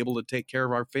 to be able to take care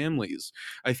of our families.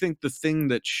 I think the thing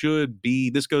that should be,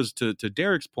 this goes to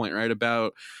Derek's point, right?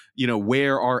 About,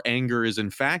 where our anger is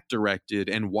in fact directed,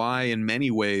 and why in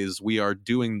many ways we are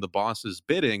doing the boss's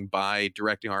bidding by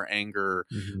directing our anger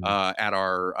Mhm. at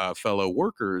our fellow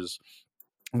workers,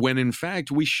 when in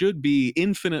fact we should be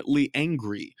infinitely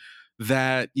angry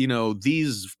that,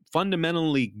 these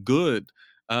fundamentally good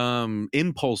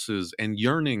impulses and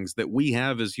yearnings that we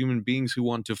have as human beings who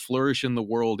want to flourish in the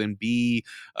world and be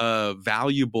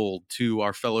valuable to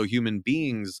our fellow human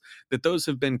beings, that those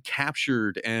have been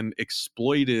captured and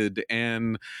exploited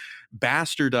and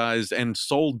bastardized and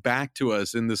sold back to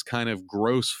us in this kind of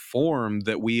gross form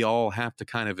that we all have to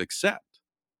kind of accept.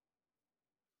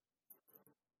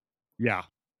 Yeah.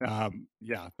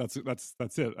 Yeah, that's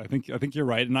it. I think you're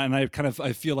right. And I kind of,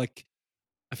 I feel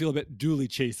a bit duly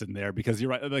chastened there, because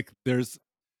you're right. Like, there's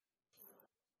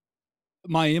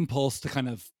my impulse to kind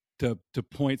of to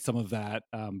point some of that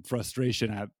frustration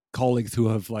at colleagues who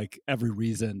have, like, every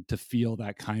reason to feel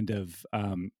that kind of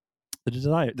the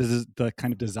desire. This is the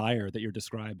kind of desire that you're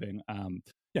describing.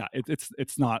 Yeah,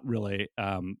 it's not really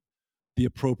the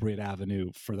appropriate avenue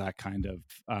for that kind of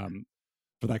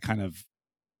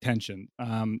tension.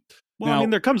 Well, I Now, mean,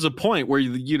 there comes a point where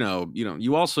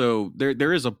you also,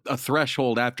 there is a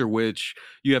threshold after which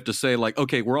you have to say, like,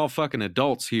 okay, we're all fucking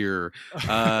adults here.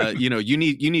 You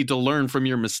need to learn from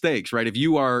your mistakes, right? If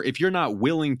you're not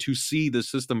willing to see the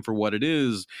system for what it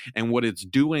is and what it's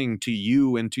doing to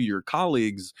you and to your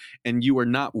colleagues, and you are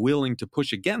not willing to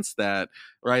push against that,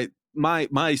 right?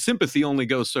 My sympathy only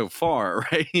goes so far,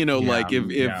 right? Yeah. Like, if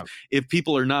Yeah. if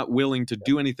people are not willing to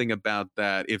do anything about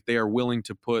that, if they are willing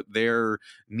to put their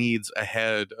needs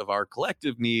ahead of our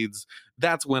collective needs,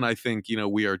 that's when I think,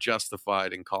 we are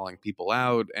justified in calling people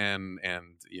out, and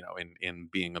in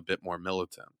being a bit more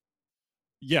militant.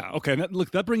 yeah, okay.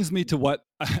 Look, that brings me to what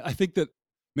I think that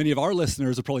many of our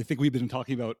listeners will probably think we've been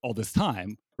talking about all this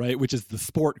time, right? Which is the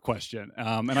sport question.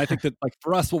 And I think that, like,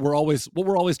 for us, what we're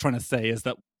always trying to say is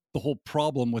that the whole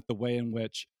problem with the way in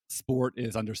which sport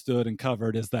is understood and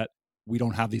covered is that we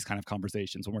don't have these kind of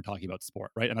conversations when we're talking about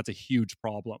sport, right? And that's a huge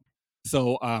problem.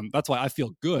 So that's why I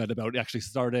feel good about actually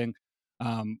starting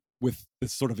with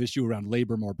this sort of issue around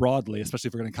labor more broadly, especially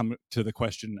if we're going to come to the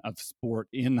question of sport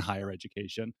in higher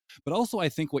education. But also, I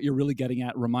think what you're really getting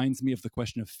at reminds me of the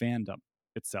question of fandom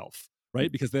itself,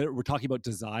 right? Because we're talking about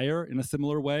desire in a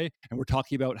similar way, and we're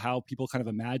talking about how people kind of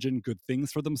imagine good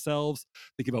things for themselves,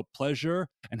 think about pleasure,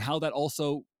 and how that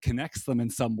also connects them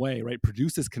in some way, right?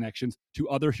 Produces connections to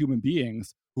other human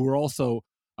beings who are also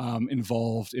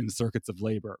involved in circuits of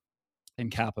labor and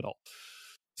capital.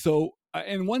 So,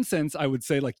 in one sense, I would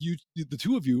say, like, the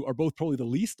two of you are both probably the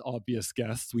least obvious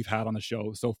guests we've had on the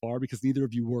show so far, because neither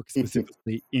of you work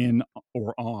specifically in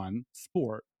or on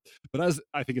sport. But as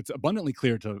I think it's abundantly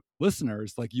clear to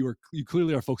listeners, like, you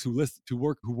clearly are folks who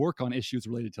work on issues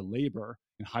related to labor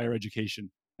in higher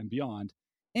education and beyond.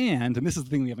 And this is the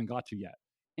thing we haven't got to yet.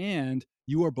 And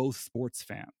you are both sports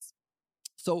fans.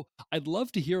 So I'd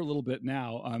love to hear a little bit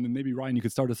now, and maybe Ryan, you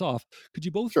could start us off. Could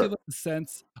you both give Sure. us a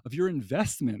sense of your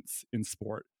investments in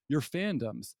sport, your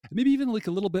fandoms, and maybe even, like,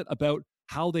 a little bit about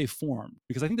how they form?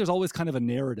 Because I think there's always kind of a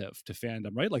narrative to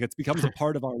fandom, right? Like, it becomes a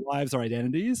part of our lives, our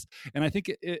identities, and I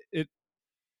think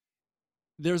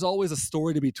there's always a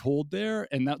story to be told there,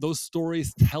 and that those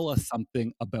stories tell us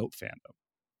something about fandom.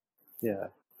 Yeah.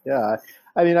 Yeah.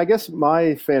 I mean, I guess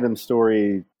my fandom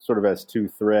story sort of has two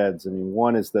threads. I mean,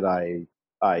 one is that I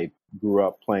grew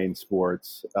up playing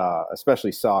sports,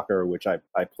 especially soccer, which I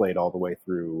played all the way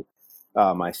through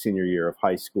my senior year of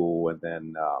high school, and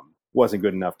then wasn't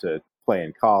good enough to play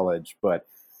in college. But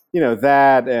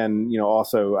that, and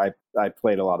also I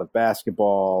played a lot of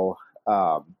basketball.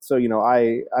 So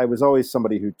I was always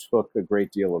somebody who took a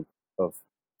great deal of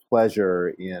pleasure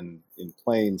in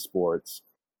playing sports.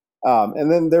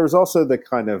 And then there was also the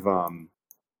kind of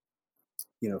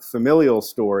familial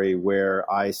story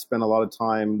where I spent a lot of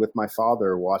time with my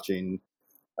father watching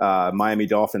Miami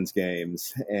Dolphins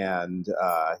games, and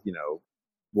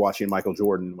watching Michael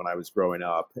Jordan when I was growing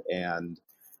up. And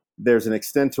there's an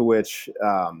extent to which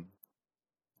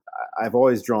I've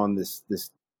always drawn this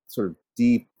sort of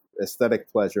deep aesthetic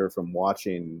pleasure from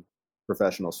watching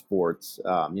professional sports.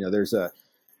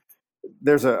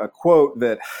 There's a quote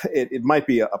that it might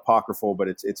be apocryphal, but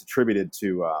it's attributed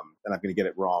to, and I'm going to get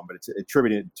it wrong, but it's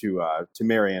attributed to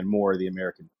Marianne Moore, the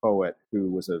American poet, who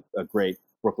was a great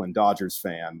Brooklyn Dodgers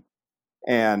fan.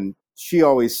 And she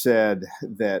always said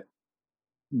that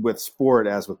with sport,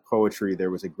 as with poetry, there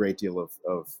was a great deal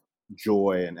of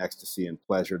joy and ecstasy and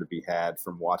pleasure to be had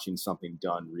from watching something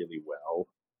done really well.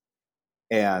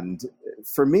 And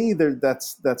for me,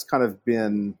 that's kind of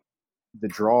been the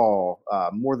draw,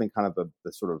 more than kind of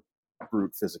the sort of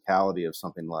brute physicality of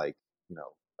something like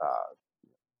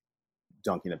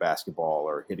dunking a basketball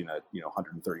or hitting a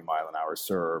 130-mile-an-hour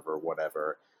serve or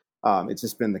whatever. It's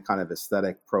just been the kind of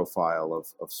aesthetic profile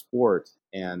of sport,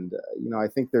 and I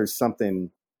think there's something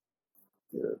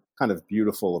kind of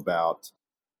beautiful about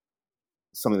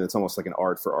something that's almost like an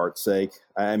art for art's sake.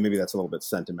 And maybe that's a little bit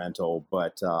sentimental,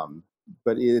 but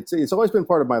it's always been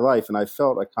part of my life, and I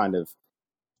felt a kind of,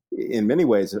 in many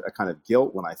ways, a kind of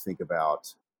guilt when I think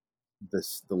about the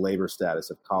labor status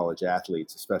of college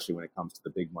athletes, especially when it comes to the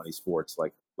big money sports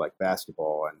like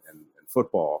basketball and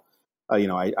football.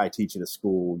 I teach at a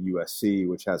school, USC,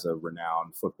 which has a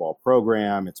renowned football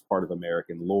program. It's part of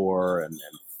American lore and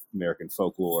American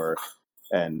folklore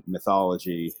and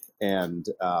mythology. And,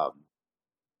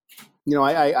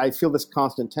 I feel this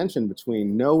constant tension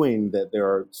between knowing that there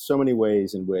are so many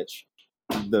ways in which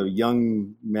the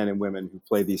young men and women who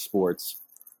play these sports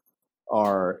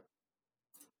are,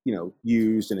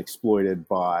 used and exploited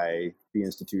by the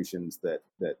institutions that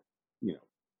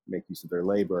make use of their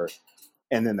labor.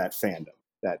 And then that fandom,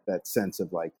 that sense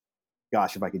of like,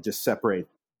 gosh, if I could just separate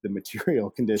the material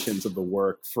conditions of the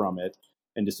work from it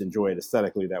and just enjoy it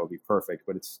aesthetically, that would be perfect.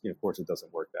 But it's, of course, it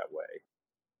doesn't work that way.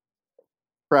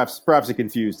 Perhaps a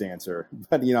confused answer,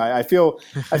 but I feel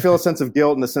a sense of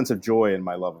guilt and a sense of joy in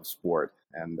my love of sport,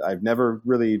 and I've never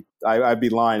really. I'd be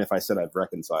lying if I said I've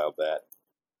reconciled that.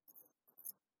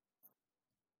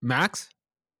 Max?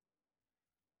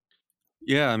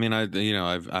 Yeah, I mean, I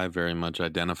very much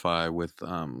identify with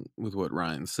what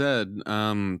Ryan said.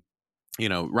 Ryan,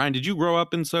 did you grow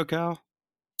up in SoCal?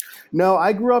 No,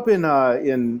 I grew up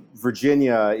in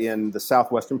Virginia, in the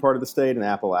southwestern part of the state, in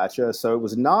Appalachia. So it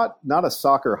was not a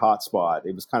soccer hotspot.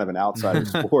 It was kind of an outsider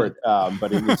sport,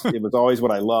 but it was always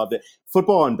what I loved.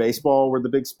 Football and baseball were the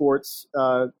big sports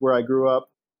where I grew up.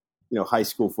 High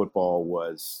school football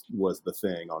was the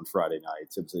thing on Friday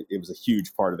nights. It was a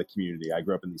huge part of the community. I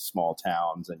grew up in these small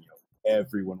towns, and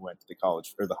everyone went to the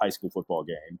college or the high school football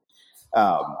game.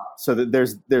 So that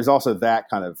there's also that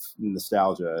kind of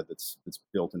nostalgia that's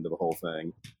built into the whole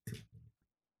thing.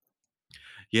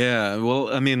 Yeah,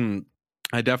 well, I mean,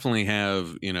 I definitely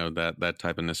have, that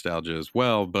type of nostalgia as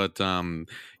well. But,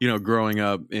 growing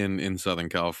up in Southern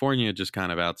California, just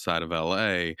kind of outside of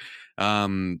LA,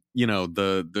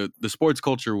 the sports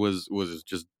culture was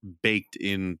just baked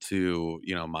into,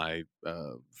 my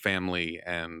family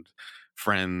and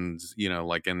friends,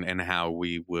 and how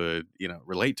we would,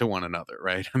 relate to one another,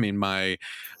 right? I mean, my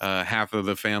half of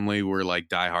the family were like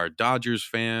diehard Dodgers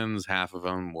fans, half of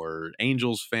them were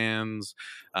Angels fans.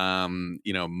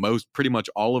 Pretty much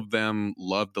all of them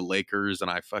loved the Lakers,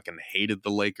 and I fucking hated the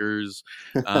Lakers.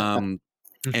 And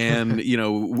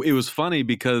it was funny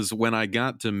because when I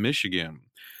got to Michigan,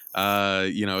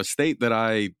 a state that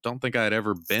I don't think I had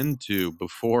ever been to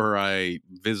before I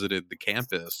visited the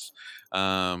campus,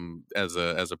 as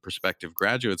a prospective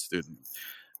graduate student.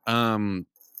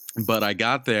 But I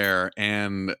got there,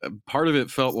 and part of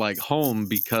it felt like home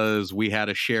because we had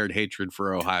a shared hatred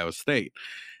for Ohio State.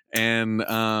 And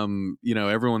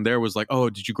everyone there was like, "Oh,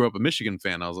 did you grow up a Michigan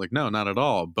fan?" I was like, "No, not at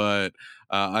all." But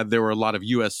there were a lot of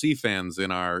USC fans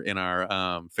in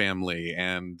our family,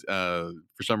 and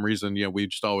for some reason, we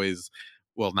just always,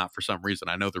 well, not for some reason,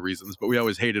 I know the reasons, but we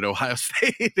always hated Ohio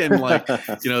State, and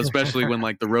especially when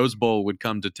like the Rose Bowl would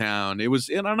come to town, I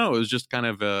don't know, it was just kind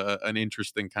of an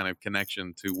interesting kind of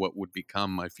connection to what would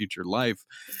become my future life.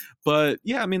 But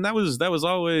yeah, I mean, that was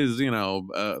always,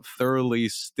 thoroughly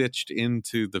stitched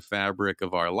into the fabric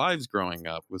of our lives growing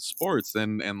up with sports.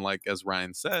 And like, as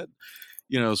Ryan said,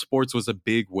 sports was a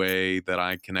big way that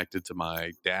I connected to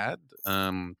my dad.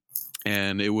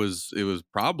 And it was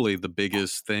probably the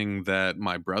biggest thing that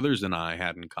my brothers and I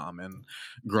had in common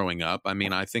growing up. I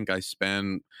mean, I think I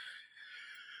spent,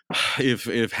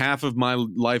 if half of my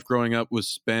life growing up was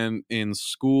spent in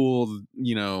school,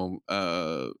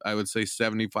 I would say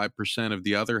 75% of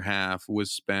the other half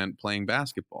was spent playing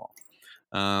basketball.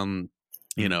 And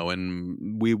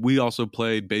we also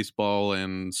played baseball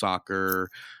and soccer.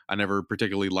 I never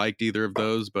particularly liked either of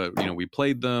those, but we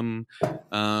played them.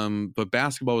 But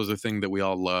basketball was the thing that we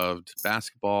all loved.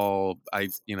 Basketball, I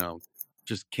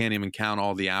just can't even count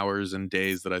all the hours and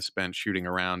days that I spent shooting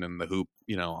around in the hoop,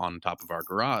 on top of our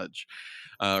garage,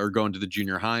 or going to the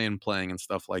junior high and playing and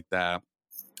stuff like that.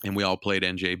 And we all played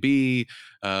NJB.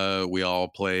 We all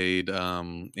played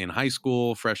in high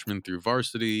school, freshman through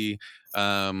varsity.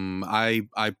 I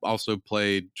also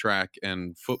played track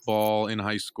and football in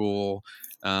high school,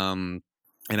 and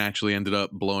actually ended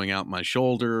up blowing out my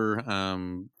shoulder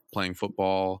playing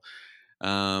football.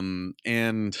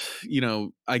 And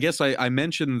I guess I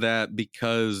mentioned that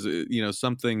because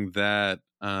something that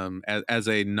as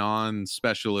a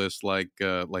non-specialist like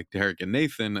Derek and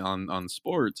Nathan on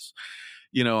sports,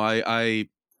 I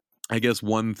guess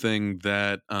one thing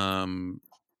that I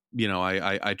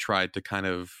tried to kind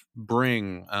of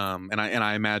bring, and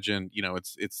I imagine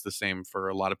it's the same for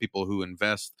a lot of people who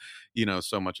invest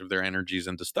so much of their energies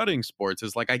into studying sports,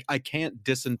 is like I can't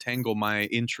disentangle my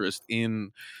interest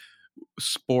in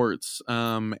sports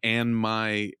and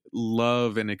my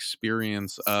love and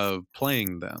experience of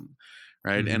playing them,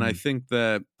 right? And I think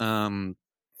that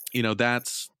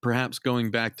that's perhaps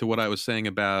going back to what I was saying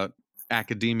about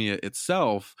academia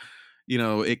itself.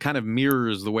 It kind of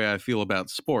mirrors the way I feel about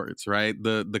sports, right?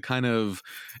 The kind of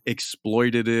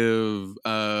exploitative,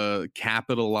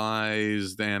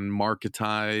 capitalized and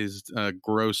marketized,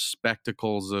 gross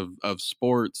spectacles of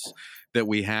sports that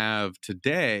we have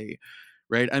today,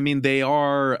 right? I mean, they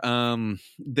are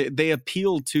they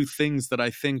appeal to things that I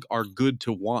think are good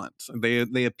to want.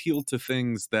 They appeal to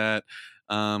things that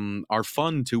are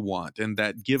fun to want and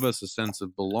that give us a sense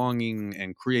of belonging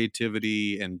and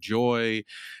creativity and joy.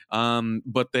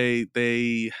 But they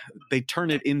turn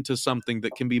it into something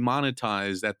that can be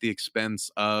monetized at the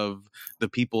expense of the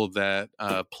people that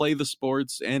play the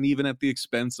sports, and even at the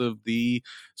expense of the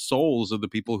souls of the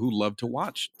people who love to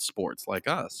watch sports like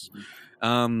us.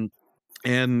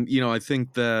 And I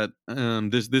think that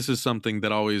this is something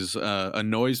that always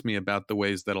annoys me about the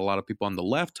ways that a lot of people on the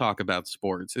left talk about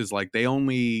sports, is like they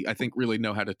only, I think, really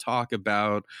know how to talk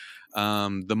about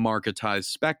the marketized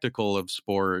spectacle of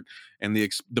sport and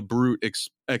the brute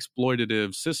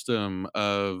exploitative system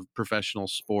of professional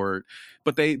sport.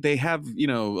 But they have,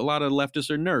 a lot of leftists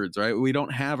are nerds, right? We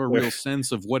don't have a real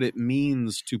sense of what it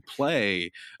means to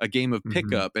play a game of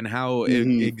pickup and how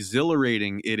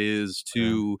exhilarating it is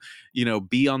to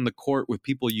be on the court with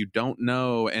people you don't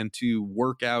know and to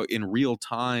work out in real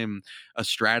time a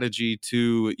strategy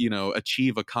to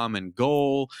achieve a common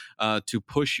goal, to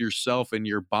push yourself and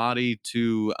your body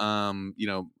to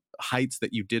heights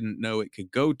that you didn't know it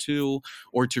could go to,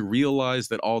 or to realize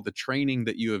that all the training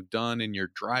that you have done in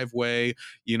your driveway,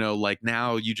 like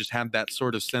now you just have that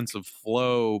sort of sense of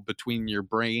flow between your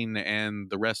brain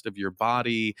and the rest of your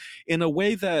body in a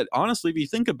way that, honestly, if you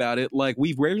think about it, like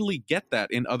we rarely get that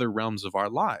in other realms of our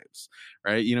lives,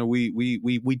 right?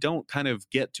 We don't kind of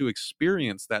get to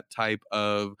experience that type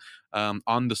of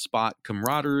on the spot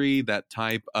camaraderie, that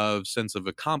type of sense of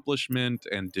accomplishment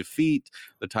and defeat,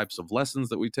 the types of lessons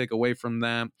that we take away from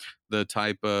that, the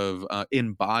type of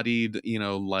embodied,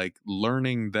 like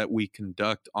learning that we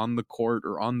conduct on the court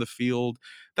or on the field.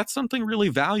 That's something really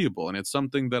valuable. And it's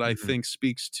something that I think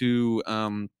speaks to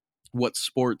what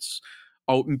sports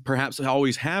perhaps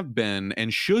always have been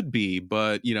and should be,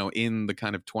 but in the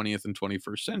kind of 20th and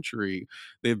 21st century,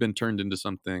 they've been turned into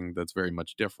something that's very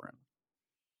much different.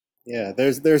 Yeah,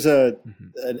 there's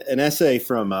an essay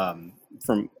from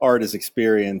Art as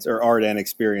Experience, or Art and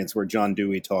Experience, where John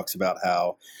Dewey talks about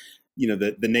how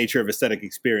the nature of aesthetic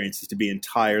experience is to be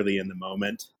entirely in the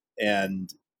moment,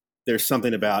 and there's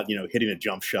something about hitting a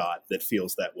jump shot that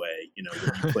feels that way. When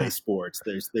you play sports,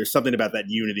 there's something about that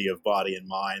unity of body and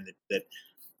mind that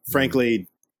frankly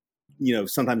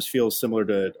sometimes feels similar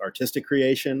to artistic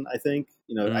creation. I think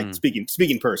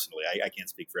speaking personally, I can't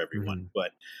speak for everyone,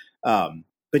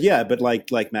 but yeah, but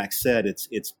like Max said,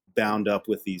 it's bound up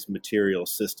with these material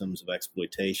systems of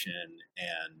exploitation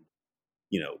and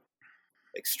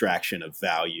extraction of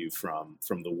value from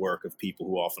the work of people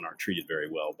who often aren't treated very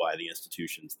well by the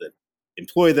institutions that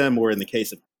employ them, or in the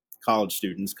case of college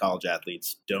students, college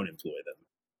athletes don't employ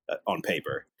them on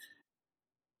paper.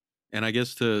 And I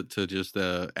guess to just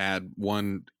add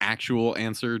one actual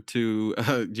answer to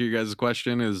your guys'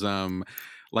 question is,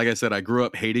 like I said, I grew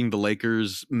up hating the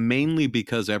Lakers mainly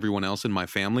because everyone else in my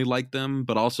family liked them,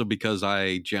 but also because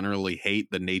I generally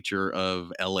hate the nature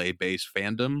of LA-based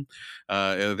fandom.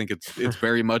 I think it's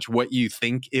very much what you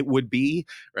think it would be,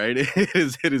 right? It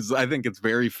is. I think it's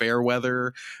very fair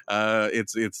weather.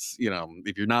 It's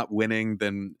if you're not winning,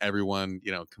 then everyone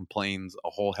complains a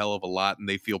whole hell of a lot, and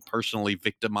they feel personally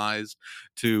victimized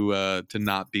to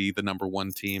not be the number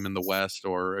one team in the West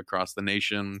or across the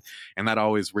nation. And that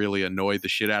always really annoyed the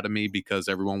shit out of me, because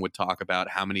everyone would talk about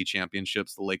how many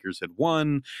championships the Lakers had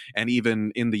won, and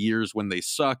even in the years when they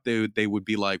sucked, they would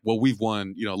be like, well, we've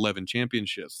won 11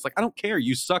 championships. It's like, I don't care,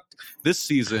 you sucked this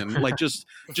season, like just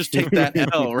take that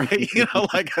L, right?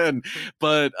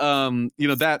 But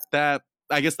that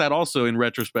I guess that also in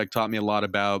retrospect taught me a lot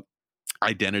about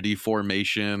identity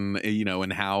formation,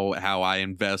 and how I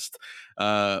invest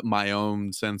my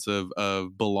own sense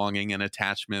of belonging and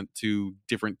attachment to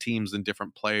different teams and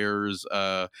different players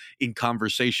in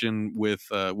conversation with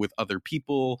other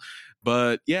people.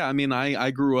 But yeah, I mean,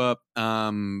 I grew up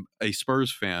a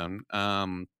Spurs fan.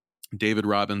 David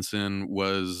Robinson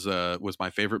was my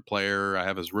favorite player. I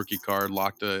have his rookie card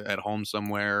locked at home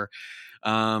somewhere.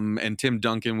 And Tim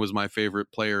Duncan was my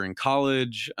favorite player in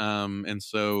college. And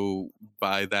so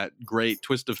by that great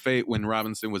twist of fate, when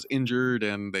Robinson was injured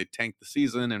and they tanked the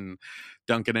season and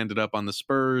Duncan ended up on the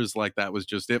Spurs, like that was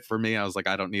just it for me. I was like,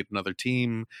 I don't need another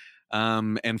team.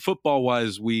 And football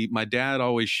wise, my dad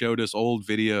always showed us old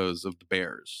videos of the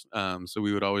Bears. So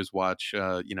we would always watch,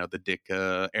 the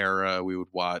Ditka era. We would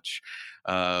watch,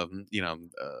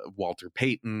 Walter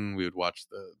Payton. We would watch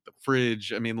the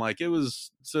Fridge. I mean, like it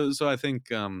was so I think,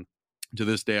 to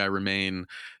this day, I remain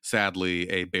sadly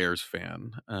a Bears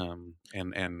fan,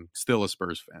 and still a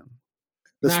Spurs fan.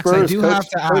 The Max, Spurs I do have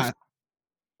to ask.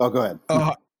 Oh, go ahead.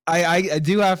 I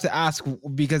do have to ask,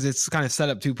 because it's kind of set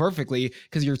up too perfectly,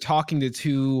 because you're talking to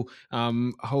two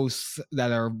hosts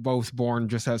that are both born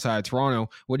just outside of Toronto.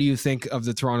 What do you think of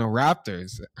the Toronto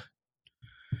Raptors?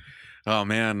 Oh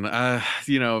man,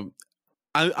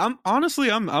 I'm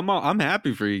honestly I'm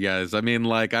happy for you guys. I mean,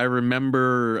 like I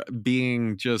remember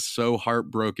being just so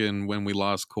heartbroken when we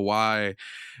lost Kawhi,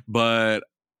 but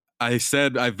I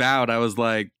vowed, I was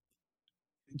like,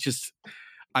 just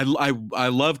I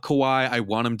love Kawhi. I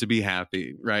want him to be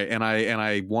happy, right? And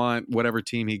I want whatever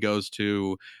team he goes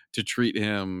to treat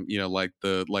him, like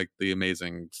the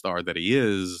amazing star that he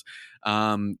is.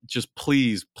 Just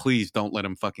please don't let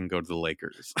him fucking go to the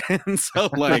Lakers. and so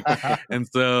He when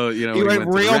went to the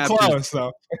real Raptors, close,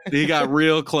 though. he got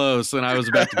real close, and I was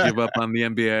about to give up on the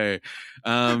NBA.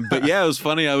 But yeah, it was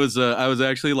funny. I was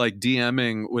actually like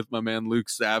DMing with my man Luke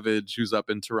Savage, who's up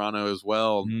in Toronto as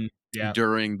well. Yeah.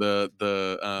 During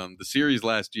the series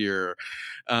last year,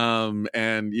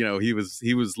 and he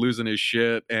was losing his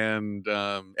shit, and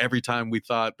every time we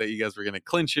thought that you guys were going to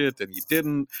clinch it and you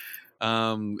didn't,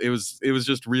 it was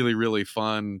just really, really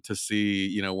fun to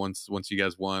see, once you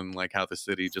guys won, like how the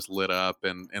city just lit up,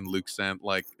 and Luke sent,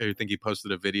 like, I think he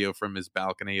posted a video from his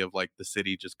balcony of like the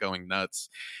city just going nuts.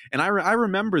 And I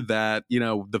remember that,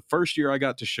 the first year I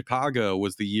got to Chicago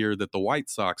was the year that the White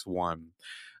Sox won.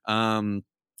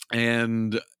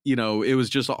 And it was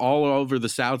just all over the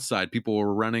South Side. People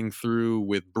were running through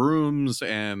with brooms,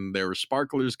 and there were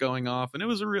sparklers going off, and it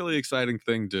was a really exciting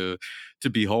thing to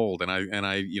behold. And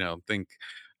I think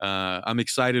I'm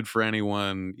excited for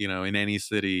anyone in any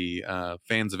city,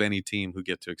 fans of any team, who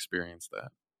get to experience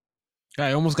that.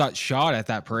 I almost got shot at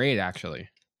that parade, actually.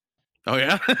 Oh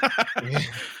yeah. Yeah.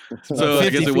 So I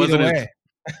guess it wasn't away.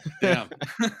 Yeah.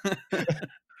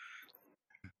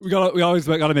 We always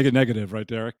got to make it negative, right,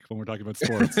 Derek, when we're talking about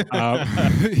sports.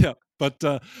 Yeah, but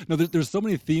no, there's so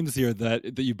many themes here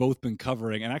that you've both been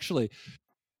covering, and actually,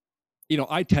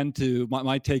 I tend to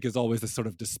my take is always this sort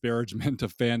of disparagement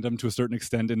of fandom to a certain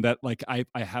extent, in that like I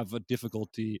have a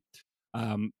difficulty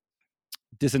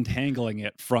disentangling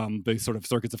it from the sort of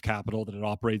circuits of capital that it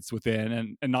operates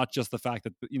within, and not just the fact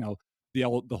that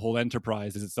the whole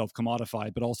enterprise is itself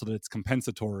commodified, but also that it's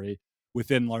compensatory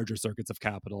within larger circuits of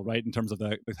capital, right? In terms of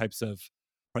the types of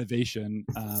privation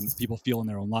people feel in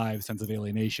their own lives, sense of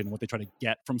alienation, what they try to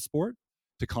get from sport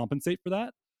to compensate for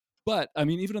that. But I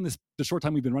mean, even in the short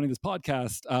time we've been running this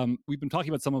podcast, we've been talking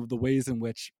about some of the ways in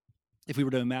which, if we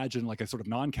were to imagine like a sort of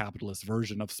non-capitalist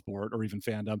version of sport or even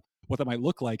fandom, what that might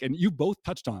look like. And you both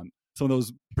touched on some of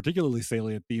those particularly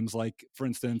salient themes, like, for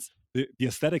instance, the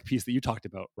aesthetic piece that you talked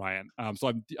about, Ryan.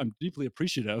 So I'm deeply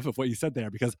appreciative of what you said there,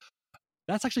 because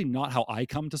that's actually not how I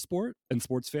come to sport and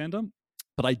sports fandom.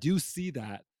 But I do see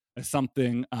that as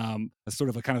something, as sort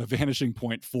of a kind of a vanishing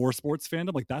point for sports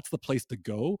fandom. Like that's the place to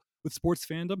go with sports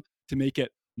fandom to make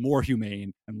it more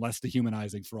humane and less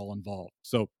dehumanizing for all involved.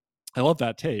 So I love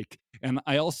that take. And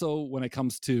I also, when it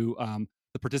comes to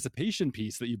the participation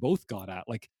piece that you both got at,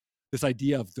 like this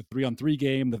idea of the 3-on-3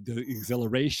 game, the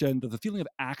exhilaration, the feeling of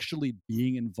actually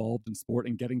being involved in sport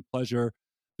and getting pleasure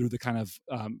through the kind of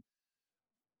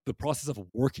the process of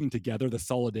working together, the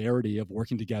solidarity of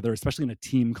working together, especially in a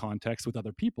team context with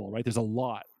other people, right? There's a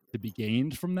lot to be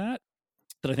gained from that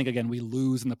I think, again, we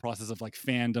lose in the process of like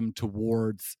fandom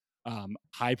towards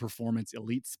high performance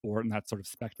elite sport and that sort of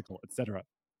spectacle, etc.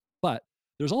 But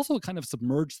there's also a kind of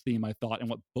submerged theme, I thought, in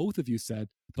what both of you said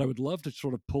that I would love to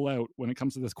sort of pull out when it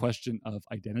comes to this question of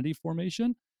identity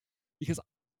formation, because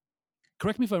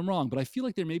correct me if I'm wrong, but I feel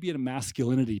like there may be a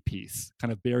masculinity piece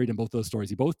kind of buried in both those stories.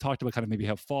 You both talked about kind of maybe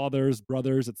how fathers,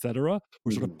 brothers, etc.,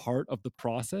 were sort of part of the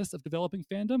process of developing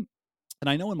fandom. And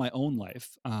I know in my own life,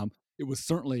 it was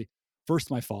certainly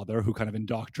first my father who kind of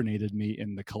indoctrinated me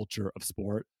in the culture of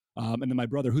sport. And then my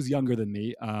brother, who's younger than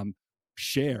me,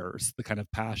 shares the kind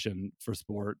of passion for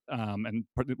sport, and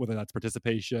whether that's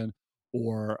participation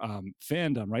or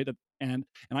fandom, right? And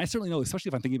I certainly know, especially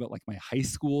if I'm thinking about like my high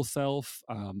school self,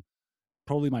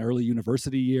 probably my early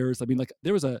university years. I mean, like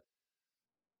there was a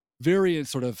very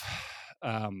sort of,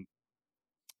 I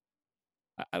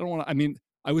don't want to, I mean,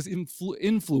 I was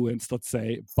influenced, let's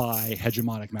say, by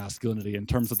hegemonic masculinity in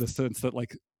terms of the sense that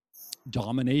like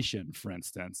domination, for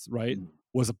instance, right,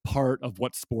 was a part of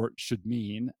what sport should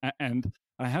mean. And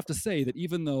I have to say that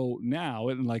even though now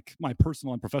in like my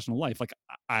personal and professional life, like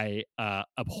I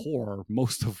abhor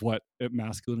most of what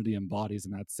masculinity embodies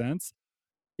in that sense,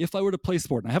 if I were to play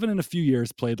sport, and I haven't in a few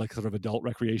years played like sort of adult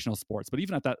recreational sports, but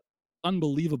even at that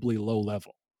unbelievably low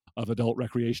level of adult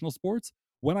recreational sports,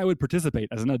 when I would participate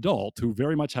as an adult who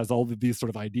very much has all of these sort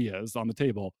of ideas on the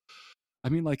table, I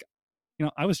mean, like, you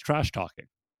know, I was trash talking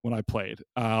when I played.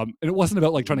 And it wasn't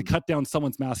about like trying to cut down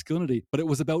someone's masculinity, but it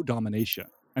was about domination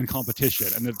and competition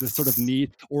and this sort of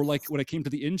need, or like when it came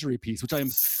to the injury piece, which I am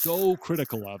so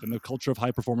critical of in the culture of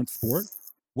high performance sport,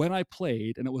 when I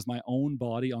played and it was my own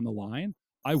body on the line,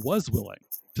 I was willing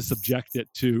to subject it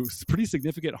to pretty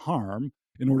significant harm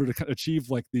in order to achieve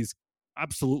like these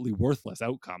absolutely worthless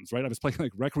outcomes, right? I was playing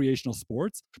like recreational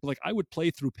sports, but like I would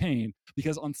play through pain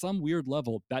because on some weird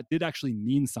level, that did actually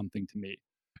mean something to me.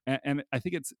 And I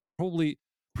think it's probably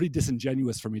pretty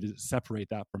disingenuous for me to separate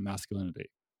that from masculinity.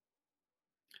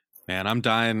 Man, I'm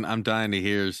dying to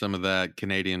hear some of that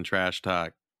Canadian trash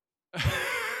talk.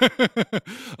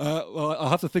 Well, I'll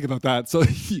have to think about that. So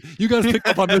you guys pick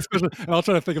up on this question, and I'll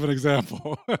try to think of an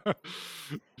example.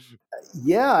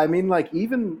 Yeah, I mean, like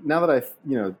even now that I,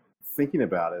 thinking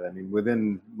about it, I mean,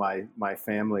 within my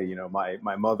family,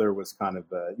 my mother was kind of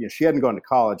she hadn't gone to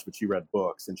college, but she read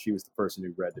books, and she was the person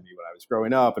who read to me when I was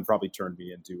growing up, and probably turned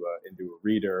me into a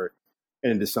reader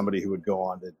and into somebody who would go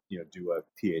on to do a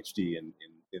PhD in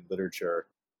literature.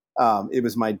 It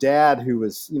was my dad who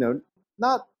was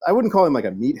not, I wouldn't call him like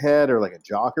a meathead or like a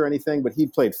jock or anything, but he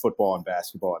played football and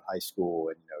basketball in high school,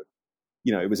 and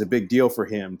it was a big deal for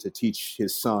him to teach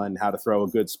his son how to throw a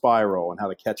good spiral and how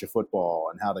to catch a football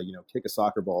and how to, kick a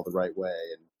soccer ball the right way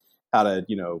and how to,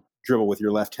 dribble with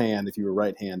your left hand if you were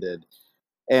right-handed.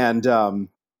 And,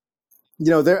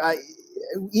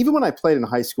 even when I played in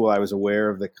high school, I was aware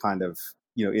of the kind of,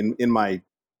 in my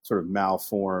sort of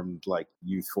malformed, like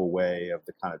youthful way of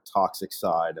the kind of toxic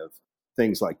side of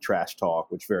things like trash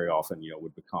talk, which very often,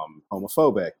 would become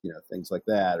homophobic, things like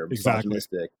that, or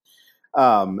misogynistic.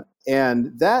 Exactly.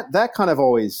 And that kind of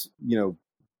always,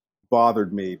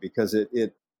 bothered me because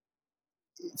it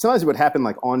sometimes it would happen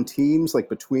like on teams, like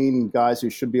between guys who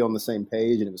should be on the same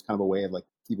page. And it was kind of a way of like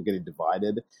people getting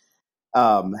divided.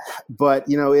 But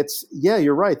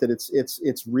you're right that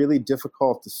it's really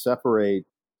difficult to separate,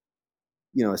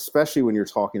 especially when you're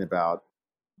talking about,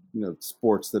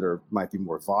 sports that might be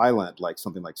more violent, like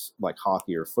something like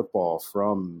hockey or football,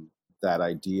 from that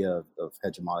idea of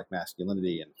hegemonic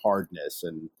masculinity and hardness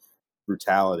and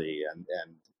brutality. And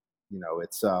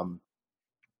it's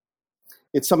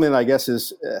something that I guess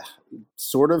is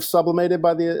sort of sublimated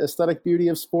by the aesthetic beauty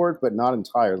of sport, but not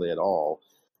entirely at all.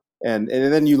 And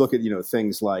then you look at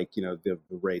things like the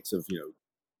rates of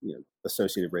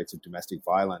associated rates of domestic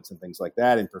violence and things like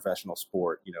that in professional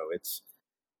sport.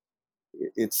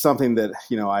 It's something that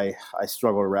I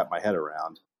struggle to wrap my head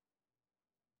around.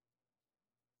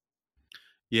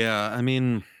 Yeah, I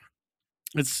mean,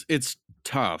 it's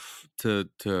tough to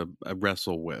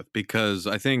wrestle with, because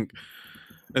I think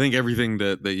I think everything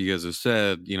that you guys have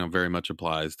said, very much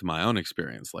applies to my own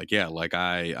experience. Like, yeah, like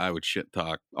I would shit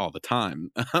talk all the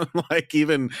time. Like,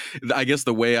 even I guess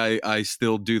the way I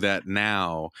still do that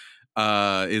now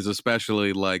is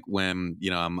especially like when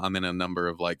I'm in a number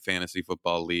of like fantasy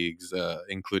football leagues,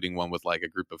 including one with like a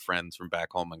group of friends from back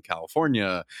home in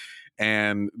California,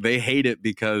 and they hate it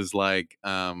because like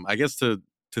I guess to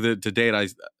date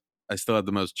I still have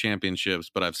the most championships,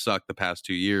 but I've sucked the past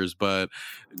 2 years. But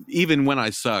even when I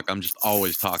suck, I'm just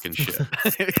always talking shit.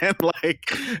 and like,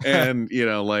 and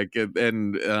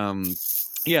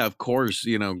yeah, of course,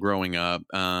 growing up,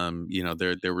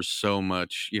 there was so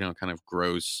much, kind of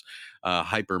gross,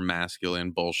 hyper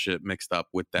masculine bullshit mixed up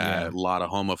with that. Yeah. A lot of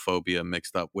homophobia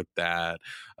mixed up with that.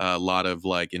 A lot of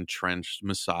like entrenched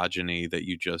misogyny that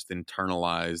you just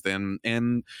internalized.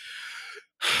 And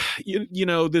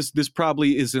this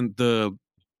probably isn't the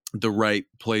right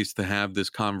place to have this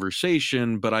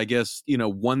conversation, but I guess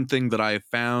one thing that I have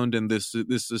found, and this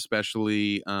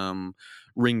especially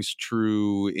rings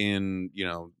true in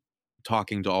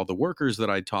talking to all the workers that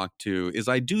I talk to, is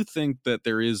I do think that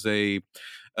there is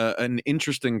an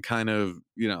interesting kind of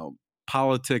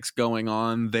politics going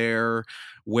on there,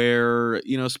 where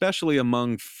especially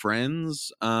among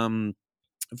friends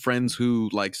who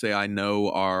like say I know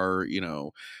are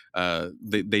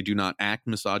they do not act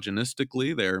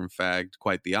misogynistically. They're in fact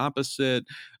quite the opposite,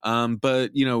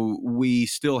 but we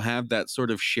still have that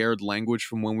sort of shared language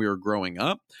from when we were growing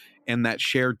up, and that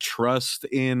shared trust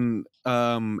in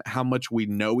how much we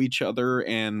know each other,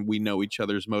 and we know each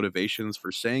other's motivations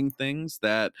for saying things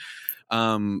that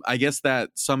I guess that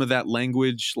some of that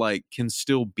language like can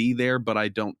still be there, but I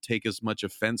don't take as much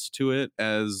offense to it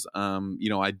as I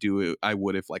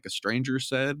would if like a stranger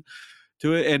said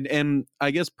to it. And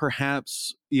I guess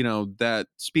perhaps that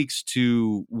speaks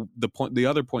to the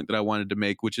other point that I wanted to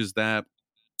make, which is that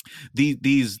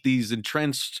these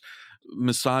entrenched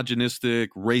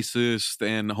misogynistic, racist,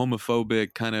 and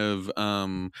homophobic kind of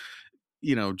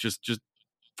just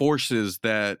forces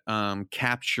that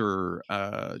capture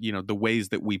the ways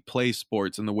that we play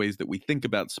sports, and the ways that we think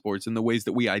about sports, and the ways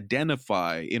that we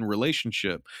identify in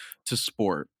relationship to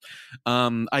sport.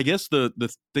 I guess the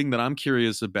thing that I'm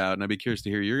curious about, and I'd be curious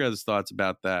to hear your guys' thoughts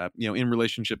about that, in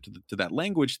relationship to that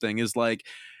language thing, is like,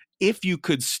 if you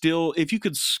could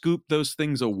scoop those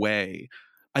things away,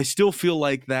 I still feel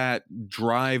like that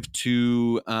drive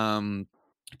to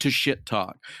shit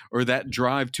talk, or that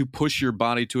drive to push your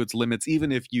body to its limits,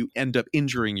 even if you end up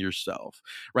injuring yourself,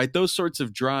 right? Those sorts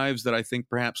of drives that I think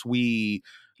perhaps we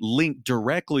link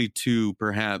directly to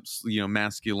perhaps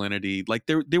masculinity, like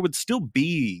there would still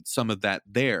be some of that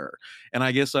there. And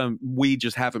I guess we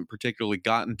just haven't particularly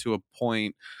gotten to a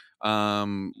point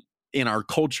in our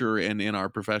culture and in our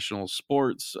professional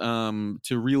sports to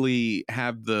really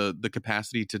have the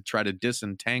capacity to try to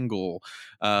disentangle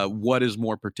what is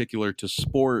more particular to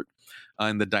sport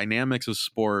and the dynamics of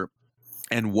sport,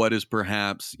 and what is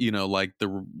perhaps like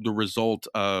the result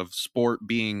of sport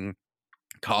being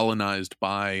colonized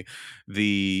by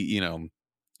the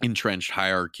entrenched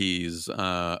hierarchies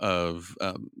of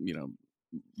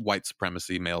white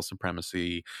supremacy, male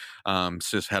supremacy,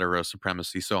 cis hetero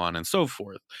supremacy, so on and so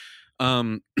forth.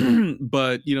 But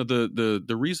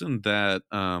the reason that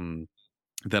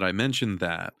that I mentioned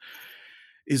that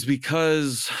is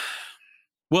because,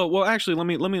 well, actually,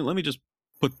 let me just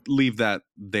leave that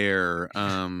there,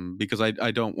 because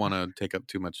I don't want to take up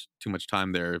too much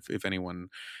time there. If anyone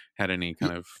had any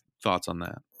kind of thoughts on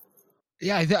that.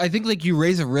 Yeah, I think like you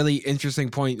raise a really interesting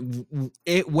point.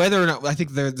 Whether or not, I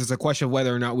think there's a question of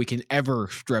whether or not we can ever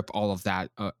strip all of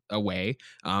that away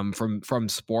from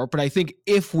sport. But I think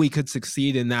if we could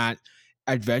succeed in that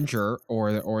adventure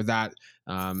or that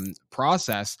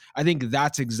process, I think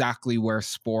that's exactly where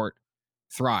sport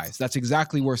thrives. That's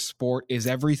exactly where sport is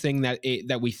everything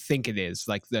that we think it is.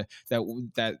 Like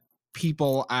that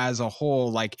people as a whole,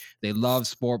 like, they love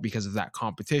sport because of that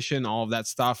competition, all of that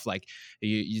stuff, like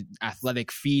you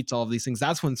athletic feats, all of these things.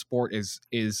 That's when sport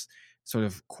is sort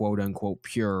of quote unquote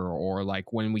pure, or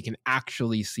like when we can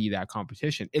actually see that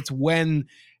competition. It's when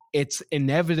it's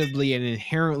inevitably and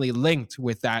inherently linked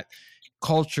with that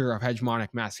culture of hegemonic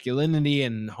masculinity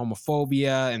and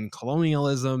homophobia and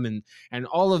colonialism and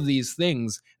all of these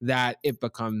things that it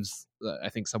becomes, I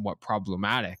think, somewhat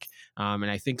problematic.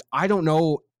 And I think, I don't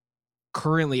know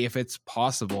currently if it's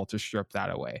possible to strip that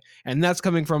away. And that's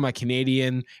coming from a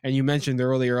Canadian, and you mentioned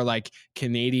earlier, like,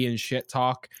 Canadian shit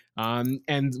talk.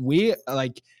 And we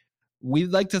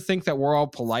like to think that we're all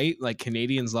polite. Like,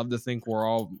 Canadians love to think we're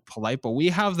all polite, but we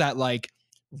have that like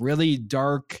really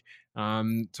dark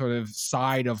sort of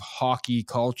side of hockey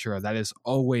culture that is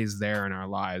always there in our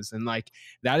lives. And like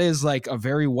that is like a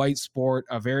very white sport,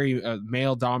 a very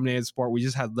male dominated sport. We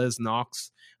just had Liz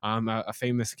Knox, a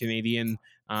famous Canadian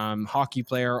hockey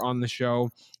player on the show.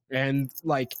 And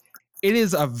like it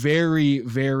is a very,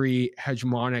 very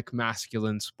hegemonic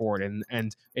masculine sport,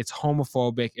 and it's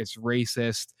homophobic, it's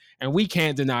racist, and we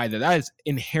can't deny that that is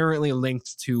inherently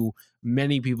linked to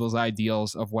many people's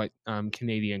ideals of what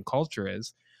Canadian culture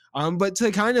is. But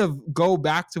to kind of go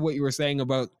back to what you were saying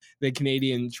about the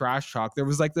Canadian trash talk, there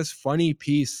was like this funny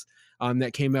piece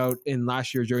that came out in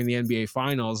last year during the NBA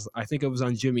Finals. I think it was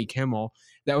on Jimmy Kimmel,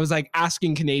 that was like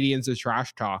asking Canadians to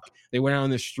trash talk. They went out on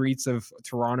the streets of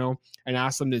Toronto and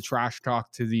asked them to trash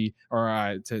talk to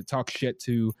talk shit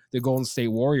to the Golden State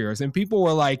Warriors. And people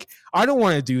were like, I don't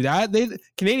want to do that.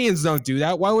 Canadians don't do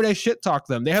that. Why would I shit talk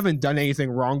them? They haven't done anything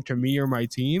wrong to me or my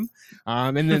team.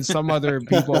 And then some other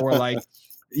people were like,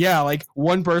 yeah, like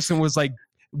one person was like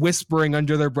whispering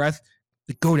under their breath,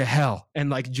 go to hell,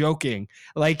 and like joking.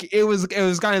 Like it was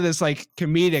kind of this like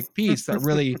comedic piece that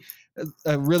really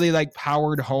really like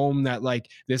powered home that like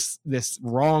this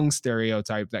wrong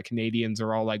stereotype that Canadians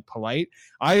are all like polite.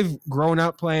 I've grown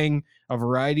up playing a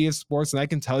variety of sports, and I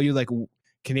can tell you like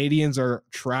Canadians are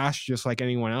trash just like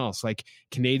anyone else. Like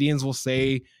Canadians will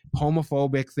say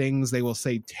homophobic things, they will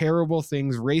say terrible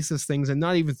things, racist things, and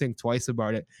not even think twice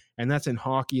about it. And that's in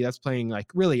hockey, that's playing like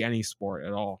really any sport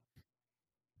at all.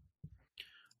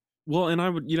 Well, and I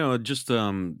would, just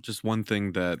one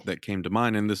thing that came to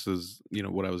mind, and this is,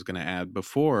 what I was going to add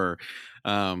before,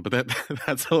 but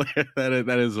that's hilarious.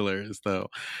 That is hilarious, though.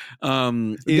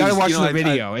 You gotta watch the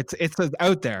video. It's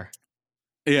out there.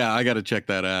 Yeah, I got to check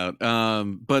that out.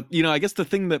 But I guess the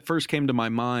thing that first came to my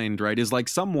mind, right, is like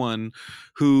someone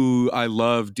who I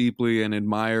love deeply and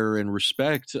admire and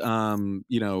respect, is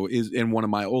and one of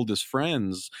my oldest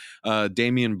friends,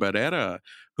 Damian Barrera,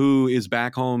 who is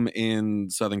back home in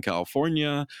Southern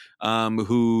California,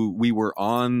 who we were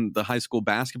on the high school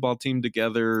basketball team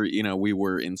together. We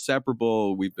were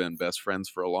inseparable. We've been best friends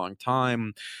for a long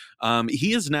time.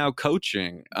 He is now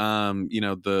coaching,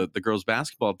 the girls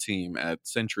basketball team at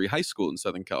Century High School in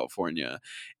Southern California.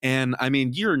 And I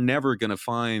mean, you're never going to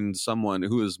find someone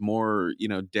who is more,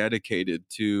 dedicated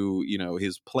to,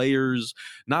 his players,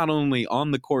 not only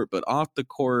on the court, but off the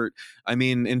court. I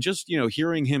mean, and just,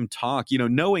 hearing him talk,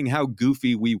 knowing how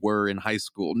goofy we were in high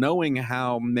school, knowing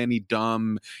how many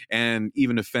dumb and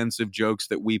even offensive jokes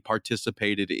that we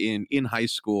participated in high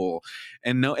school,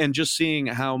 and just seeing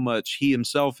how much he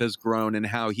himself has grown and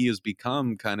how he has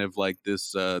become kind of like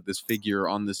this figure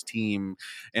on this team,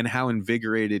 and how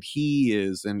invigorated he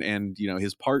is and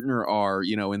his partner are,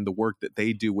 in the work that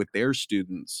they do with their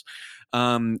students.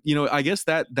 I guess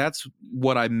that's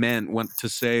what I meant to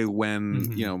say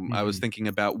when, I was thinking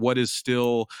about what is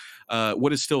still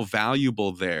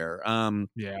valuable there.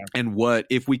 And what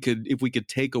if we could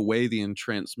take away the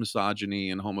entrenched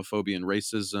misogyny and homophobia and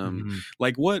racism,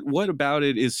 like what about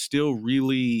it is still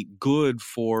really good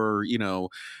for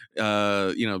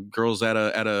girls at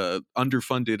a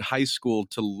underfunded high school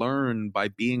to learn by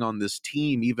being on this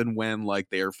team, even when like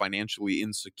they are financially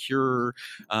insecure,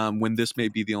 when this may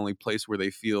be the only place where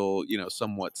they feel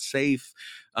somewhat safe.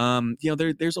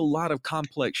 There's a lot of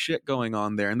complex shit going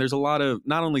on there, and there's a lot of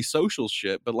not only social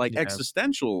shit but like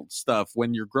existential stuff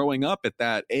when you're growing up at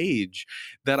that age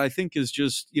that I think is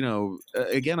just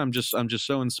again, I'm just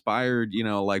so inspired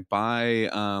like by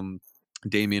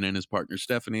Damien and his partner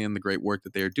Stephanie and the great work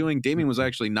that they're doing. Damien was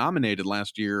actually nominated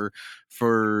last year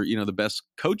for the best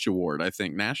coach award, I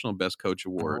think, national best coach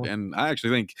award. And I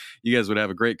actually think you guys would have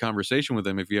a great conversation with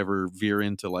him if you ever veer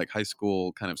into like high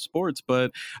school kind of sports.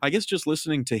 But I guess just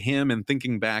listening to him and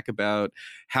thinking back about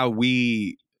how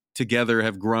we together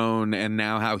have grown, and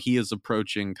now how he is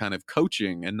approaching kind of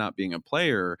coaching and not being a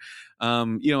player,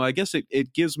 I guess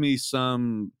it gives me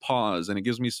some pause, and it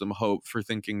gives me some hope for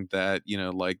thinking that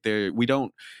we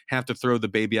don't have to throw the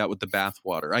baby out with the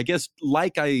bathwater. I guess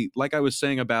like I was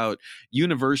saying about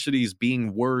universities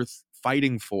being worth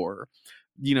fighting for,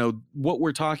 what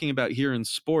we're talking about here in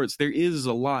sports, there is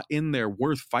a lot in there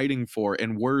worth fighting for,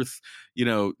 and worth,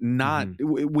 not,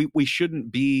 we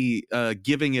shouldn't be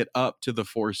giving it up to the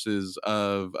forces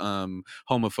of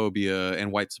homophobia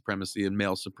and white supremacy and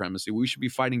male supremacy. We should be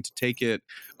fighting to take it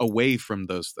away from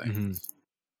those things.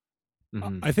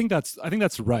 I think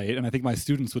that's right, and I think my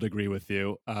students would agree with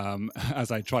you. As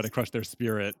I try to crush their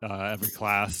spirit every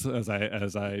class, as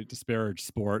I disparage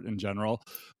sport in general,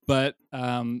 but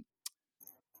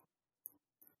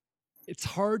it's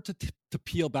hard to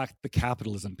peel back the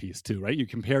capitalism piece too, right? You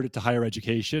compared it to higher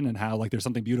education and how like there's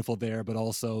something beautiful there, but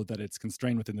also that it's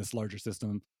constrained within this larger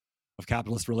system of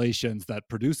capitalist relations that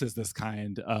produces this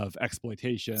kind of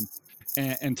exploitation.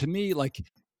 And to me, like,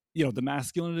 the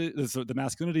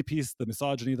masculinity piece, the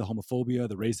misogyny, the homophobia,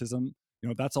 the racism,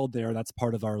 that's all there. That's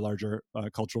part of our larger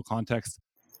cultural context.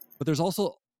 But there's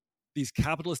also these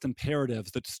capitalist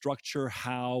imperatives that structure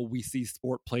how we see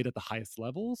sport played at the highest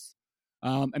levels,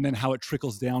 and then how it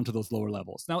trickles down to those lower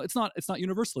levels. Now, it's not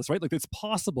universalist, right? Like, it's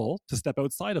possible to step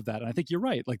outside of that, and I think you're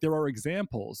right. Like, there are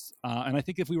examples, and I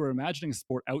think if we were imagining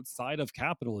sport outside of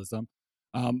capitalism,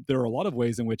 there are a lot of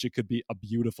ways in which it could be a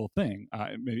beautiful thing,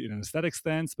 maybe in an aesthetic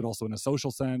sense, but also in a social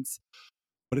sense.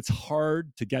 But it's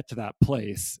hard to get to that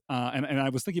place. And I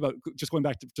was thinking about, just going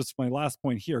back to just my last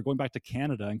point here, going back to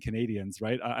Canada and Canadians,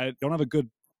 right? I don't have a good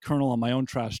kernel on my own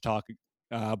trash talk,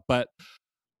 but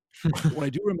what I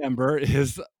do remember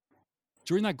is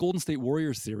during that Golden State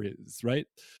Warriors series, right?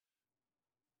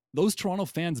 Those Toronto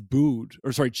fans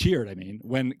cheered,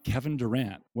 when Kevin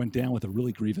Durant went down with a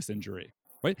really grievous injury,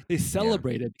 right? They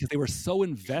celebrated because they were so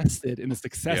invested in the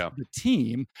success of the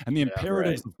team and the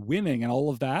imperatives of winning and all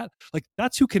of that. Like,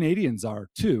 that's who Canadians are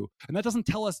too. And that doesn't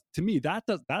tell us, to me, that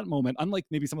moment, unlike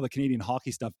maybe some of the Canadian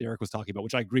hockey stuff Derek was talking about,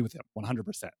 which I agree with him 100%.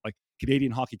 Like,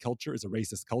 Canadian hockey culture is a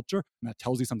racist culture, and that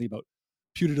tells you something about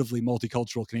putatively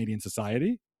multicultural Canadian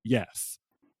society. Yes.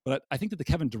 But I think that the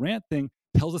Kevin Durant thing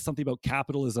tells us something about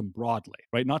capitalism broadly,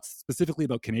 right? Not specifically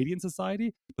about Canadian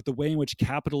society, but the way in which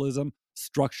capitalism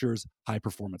structures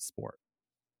high-performance sport.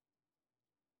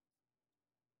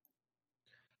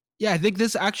 Yeah, I think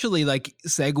this actually like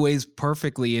segues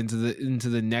perfectly into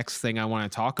the next thing I want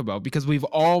to talk about, because we've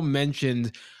all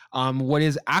mentioned what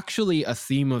is actually a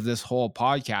theme of this whole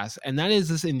podcast, and that is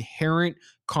this inherent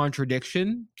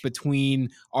contradiction between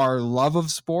our love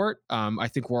of sport. I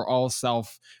think we're all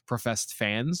self-professed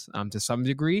fans to some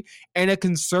degree, and a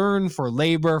concern for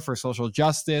labor, for social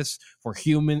justice, for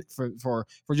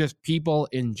just people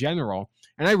in general.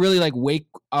 And I really like wake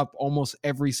up almost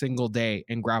every single day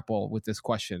and grapple with this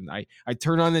question. I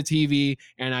turn on the TV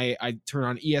and I turn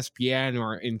on ESPN,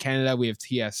 or in Canada we have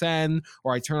TSN,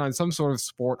 or I turn on some sort of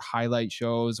sport highlight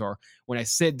shows, or when I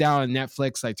sit down on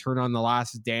Netflix, I turn on The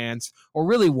Last Dance, or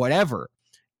really whatever.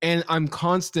 And I'm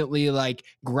constantly like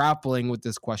grappling with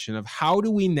this question of how do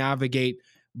we navigate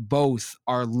both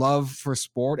our love for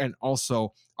sport and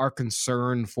also our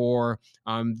concern for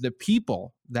the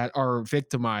people that are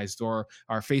victimized or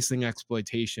are facing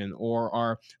exploitation,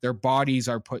 or their bodies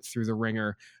are put through the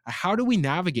ringer. How do we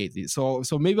navigate these? So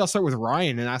maybe I'll start with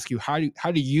Ryan and ask you, how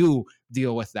do you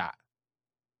deal with that?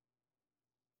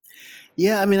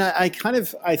 Yeah, I mean, I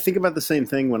think about the same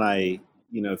thing when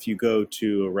if you go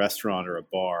to a restaurant or a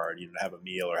bar and you have a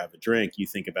meal or have a drink, you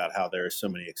think about how there are so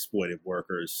many exploited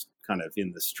workers kind of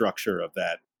in the structure of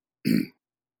that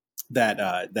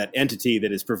that entity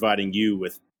that is providing you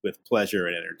with pleasure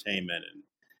and entertainment and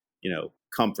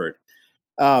comfort.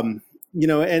 And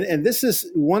this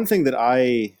is one thing that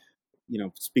I,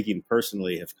 speaking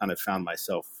personally, have kind of found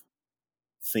myself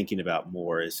thinking about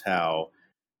more, is how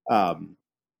at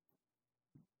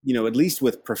least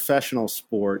with professional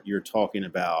sport, you're talking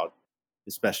about,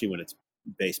 especially when it's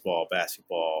baseball,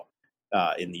 basketball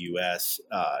in the U.S.,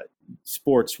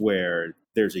 sports where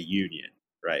there's a union,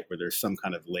 right, where there's some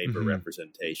kind of labor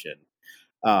representation,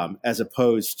 as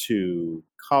opposed to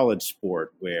college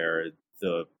sport where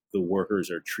the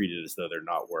workers are treated as though they're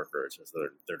not workers, as though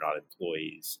they're not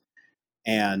employees.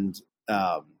 And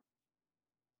part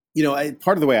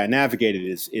of the way I navigate it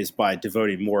is by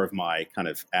devoting more of my kind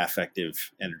of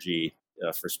affective energy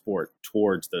for sport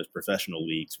towards those professional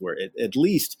leagues, where at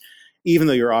least, even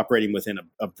though you're operating within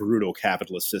a brutal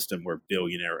capitalist system where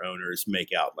billionaire owners make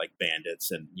out like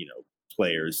bandits, and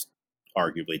players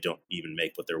arguably don't even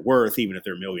make what they're worth, even if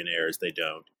they're millionaires, they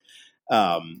don't.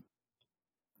 At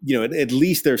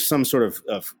least there's some sort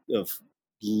of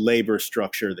labor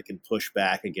structure that can push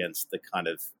back against the kind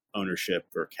of ownership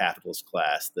or capitalist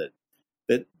class that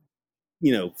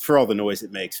for all the noise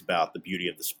it makes about the beauty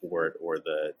of the sport or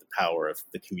the power of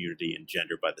the community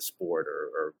engendered by the sport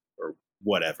or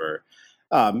whatever,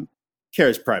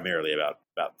 cares primarily about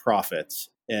profits.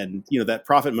 And that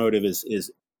profit motive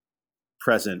is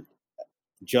present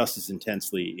just as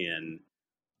intensely in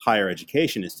higher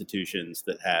education institutions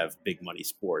that have big money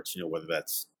sports, whether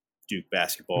that's Duke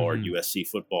basketball or USC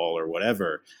football or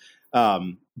whatever.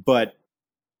 But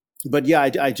yeah,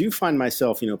 I do find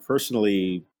myself,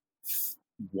 personally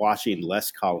watching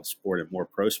less college sport and more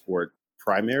pro sport,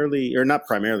 primarily, or not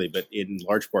primarily, but in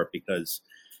large part because,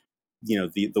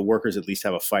 the workers at least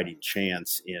have a fighting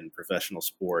chance in professional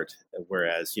sport.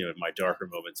 Whereas, in my darker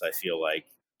moments, I feel like,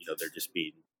 they're just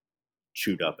being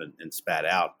chewed up and spat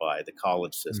out by the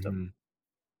college system.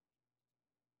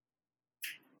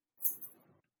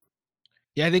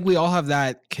 Yeah, I think we all have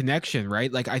that connection,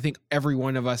 right? Like, I think every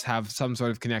one of us have some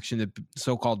sort of connection to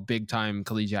so-called big-time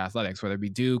collegiate athletics, whether it be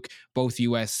Duke, both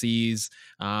USCs,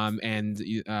 and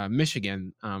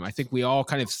Michigan. I think we all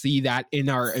kind of see that in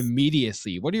our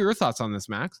immediacy. What are your thoughts on this,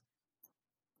 Max?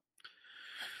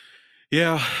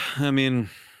 Yeah, I mean,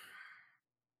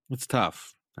 it's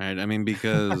tough, right? I mean,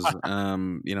 because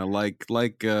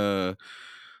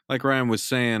like Ryan was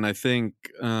saying, I think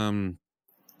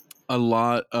a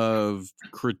lot of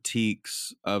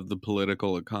critiques of the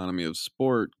political economy of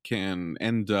sport can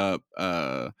end up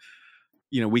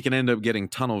we can end up getting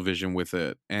tunnel vision with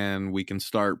it, and we can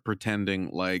start pretending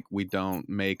like we don't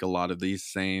make a lot of these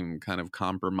same kind of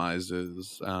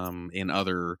compromises in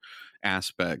other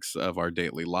aspects of our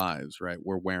daily lives, right?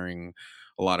 We're wearing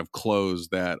a lot of clothes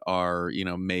that are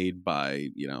made by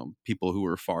people who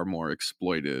are far more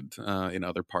exploited in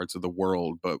other parts of the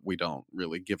world, but we don't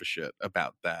really give a shit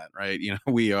about that, right?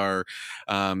 We are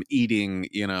eating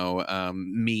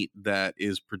meat that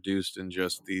is produced in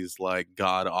just these like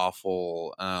god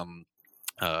awful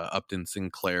Upton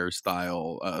Sinclair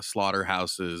style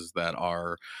slaughterhouses that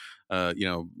are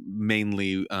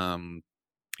mainly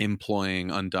employing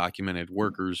undocumented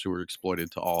workers who are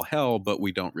exploited to all hell, but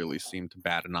we don't really seem to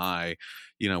bat an eye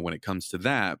when it comes to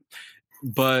that.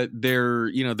 But there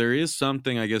is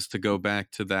something, I guess, to go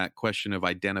back to that question of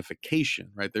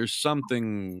identification, right? There's some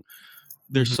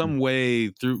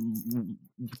way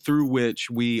through which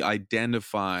we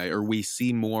identify, or we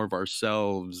see more of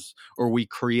ourselves, or we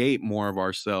create more of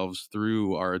ourselves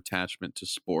through our attachment to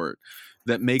sport,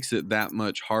 that makes it that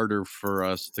much harder for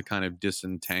us to kind of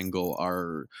disentangle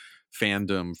our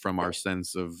fandom from our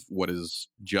sense of what is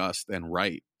just and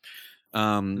right.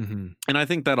 And I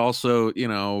think that also,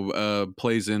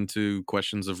 plays into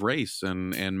questions of race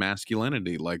and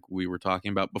masculinity, like we were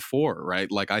talking about before,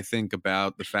 right? Like, I think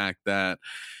about the fact that,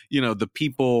 the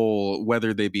people,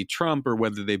 whether they be Trump or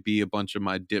whether they be a bunch of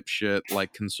my dipshit,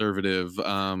 like conservative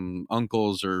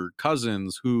uncles or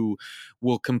cousins who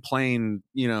will complain,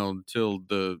 till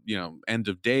the, end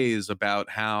of days about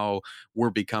how we're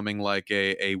becoming like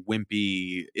a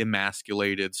wimpy,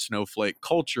 emasculated snowflake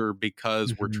culture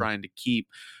because we're trying to keep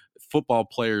football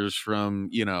players from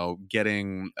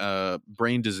getting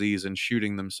brain disease and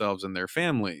shooting themselves and their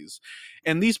families.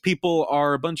 And these people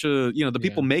are a bunch of the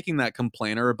people making that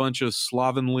complaint are a bunch of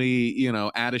slovenly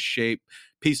out of shape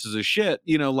pieces of shit,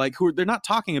 like they're not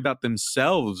talking about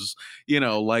themselves,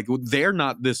 like they're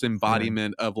not this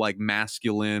embodiment of like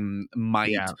masculine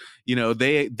might.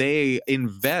 They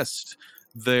invest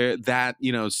their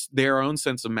own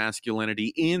sense of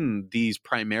masculinity in these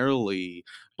primarily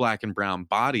black and brown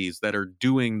bodies that are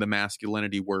doing the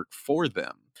masculinity work for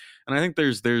them. And I think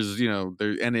there's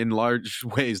and in large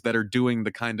ways that are doing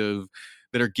the kind of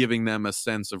that are giving them a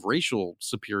sense of racial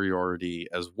superiority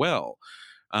as well.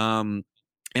 And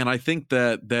I think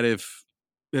that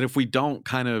if we don't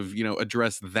kind of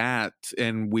address that,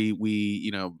 and we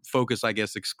focus, I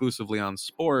guess, exclusively on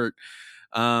sport,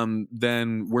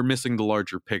 then we're missing the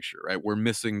larger picture, right? We're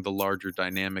missing the larger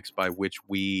dynamics by which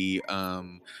we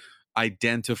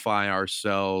identify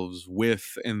ourselves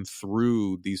with and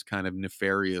through these kind of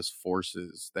nefarious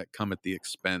forces that come at the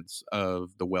expense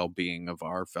of the well-being of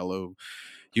our fellow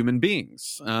human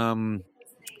beings.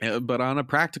 But on a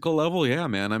practical level, yeah,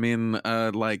 man. I mean,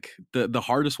 like the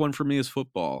hardest one for me is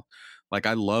football. Like,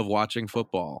 I love watching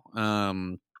football.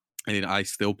 And I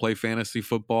still play fantasy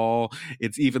football.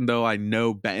 It's, even though I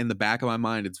know in the back of my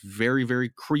mind, it's very, very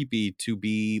creepy to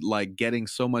be like getting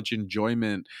so much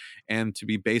enjoyment and to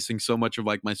be basing so much of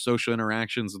like my social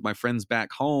interactions with my friends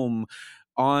back home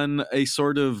on a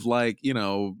sort of like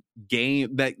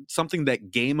game, that something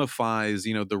that gamifies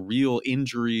the real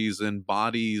injuries and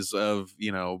bodies of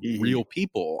real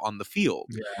people on the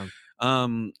field.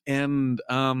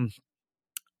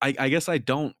 I guess I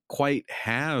don't quite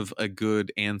have a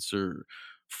good answer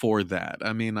for that.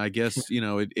 I mean, I guess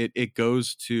it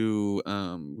goes to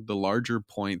the larger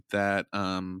point that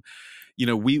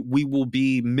we will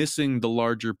be missing the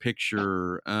larger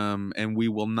picture, and we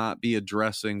will not be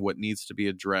addressing what needs to be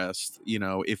addressed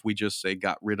if we just say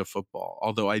got rid of football.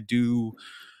 Although I do,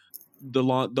 the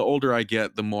older I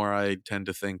get, the more I tend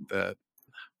to think that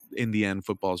in the end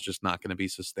football is just not going to be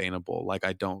sustainable. Like,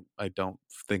 I don't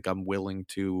think I'm willing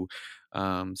to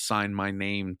sign my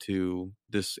name to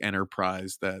this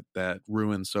enterprise that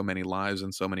ruins so many lives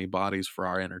and so many bodies for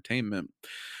our entertainment.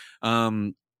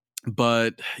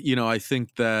 But I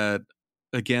think that,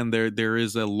 again, there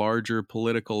is a larger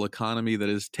political economy that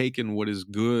has taken what is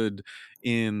good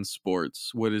in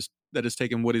sports, what is that has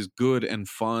taken what is good and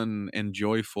fun and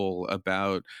joyful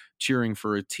about cheering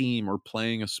for a team or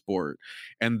playing a sport,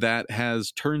 and that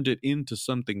has turned it into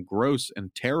something gross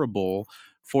and terrible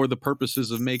for the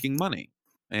purposes of making money.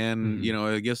 And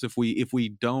Mhm. I guess if we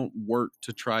don't work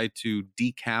to try to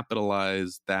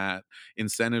decapitalize that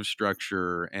incentive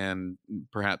structure and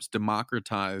perhaps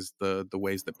democratize the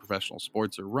ways that professional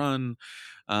sports are run,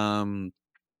 um,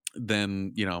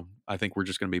 then I think we're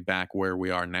just going to be back where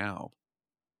we are now.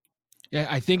 Yeah,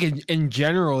 I think in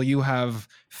general you have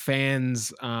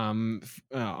fans on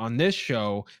this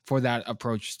show for that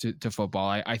approach to football.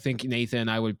 I think Nathan and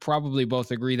I would probably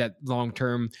both agree that long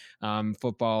term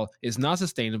football is not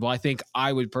sustainable. I think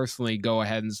I would personally go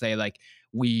ahead and say like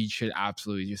we should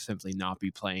absolutely just simply not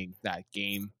be playing that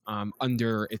game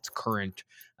under its current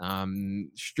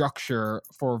structure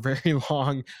for very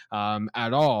long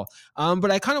at all.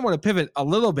 But I kind of want to pivot a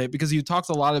little bit because you talked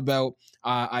a lot about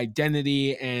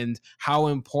identity and how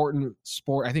important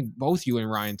sport. I think both you and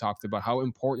Ryan talked about how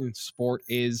important sport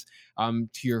is to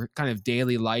your kind of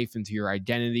daily life and to your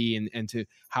identity and to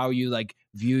how you like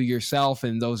view yourself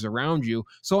and those around you.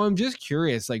 So I'm just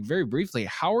curious, like very briefly,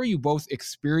 how are you both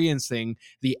experiencing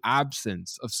the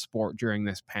absence of sport during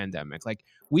this pandemic? Like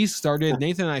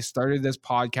Nathan and I started this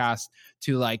podcast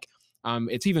to like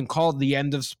it's even called The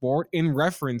End of Sport in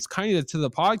reference kind of to the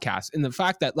podcast and the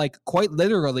fact that like quite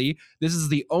literally this is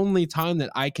the only time that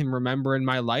I can remember in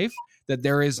my life that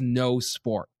there is no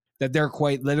sport, that there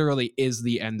quite literally is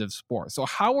the end of sport. So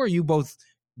how are you both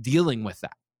dealing with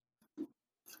that?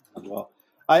 Well,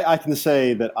 I can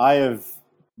say that I have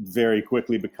very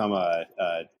quickly become I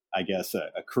guess, a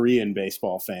Korean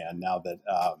baseball fan now that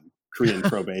Korean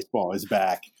pro baseball is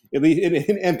back, at least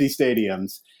in empty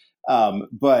stadiums.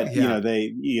 But Yeah.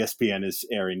 ESPN is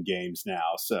airing games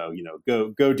now, so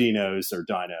go Dinos or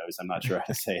Dinos. I'm not sure how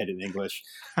to say it in English,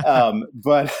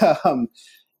 but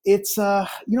it's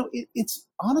it's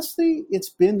honestly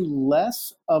it's been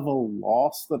less of a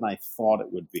loss than I thought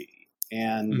it would be.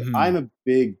 And Mm-hmm. I'm a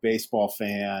big baseball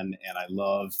fan, and I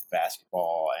love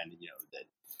basketball, and that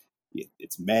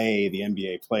it's May, the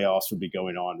NBA playoffs would be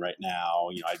going on right now.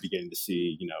 I'd be getting to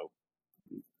see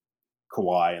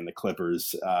Kawhi and the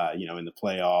Clippers, in the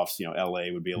playoffs.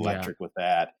 LA would be Yeah. electric with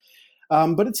that.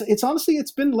 But it's honestly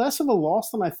it's been less of a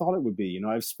loss than I thought it would be.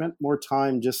 I've spent more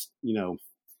time just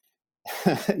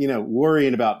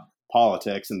worrying about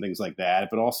politics and things like that,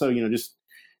 but also just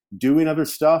doing other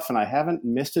stuff, and I haven't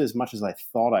missed it as much as I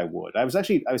thought I would. I was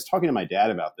talking to my dad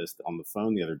about this on the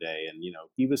phone the other day, and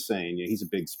he was saying he's a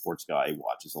big sports guy. He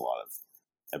watches a lot of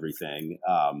everything,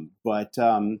 but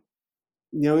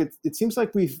it seems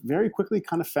like we've very quickly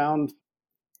kind of found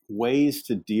ways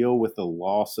to deal with the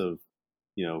loss of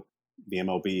the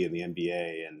MLB and the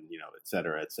NBA and et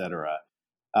cetera, et cetera.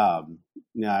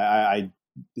 I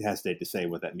hesitate to say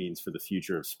what that means for the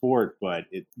future of sport, but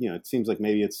it seems like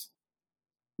maybe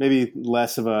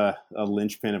less of a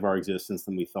linchpin of our existence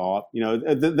than we thought.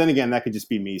 Then again, that could just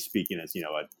be me speaking as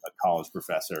a college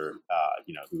professor,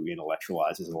 who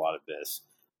intellectualizes a lot of this.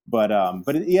 But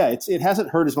it hasn't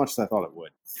hurt as much as I thought it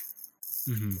would.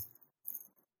 Mm-hmm.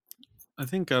 I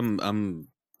think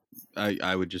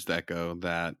I would just echo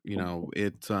that.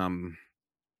 It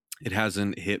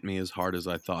hasn't hit me as hard as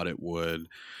I thought it would.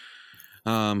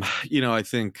 I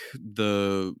think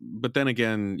but then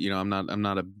again, I'm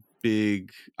not a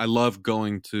big, I love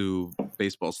going to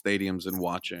baseball stadiums and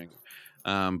watching,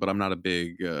 but I'm not a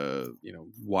big,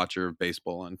 watcher of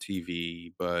baseball on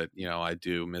TV, but, I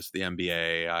do miss the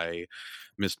NBA. I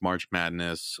missed March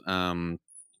Madness.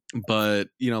 But,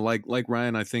 like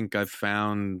Ryan, I think I've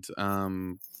found,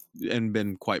 and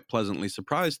been quite pleasantly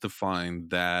surprised to find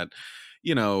that,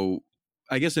 you know,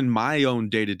 I guess in my own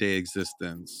day-to-day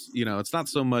existence, it's not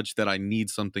so much that I need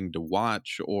something to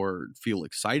watch or feel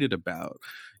excited about.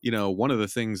 One of the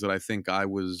things that I think I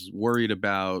was worried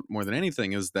about more than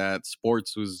anything is that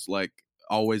sports was like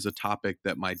always a topic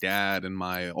that my dad and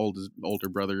my older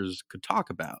brothers could talk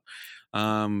about.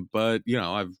 But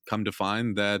I've come to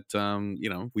find that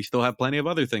we still have plenty of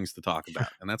other things to talk about,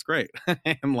 and that's great.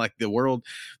 And like the world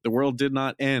did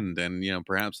not end, and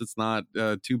perhaps it's not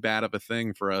too bad of a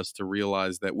thing for us to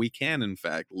realize that we can in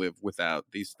fact live without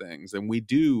these things, and we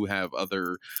do have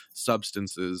other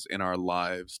substances in our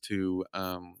lives to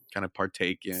kind of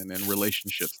partake in, and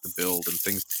relationships to build, and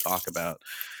things to talk about,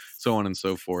 so on and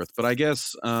so forth. But I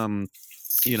guess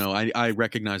I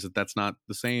recognize that that's not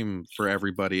the same for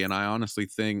everybody, and I honestly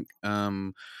think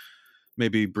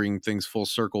maybe bring things full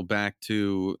circle back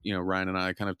to Ryan and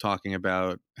I kind of talking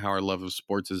about how our love of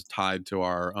sports is tied to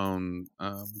our own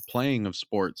playing of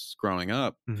sports growing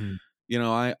up. Mm-hmm.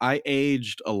 I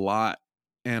aged a lot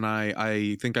And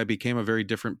I think I became a very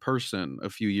different person a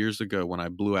few years ago when I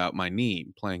blew out my knee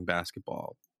playing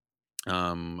basketball.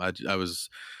 I was,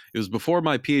 it was before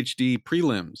my PhD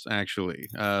prelims, actually.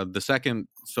 The second,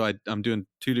 so I'm doing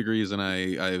 2 degrees, and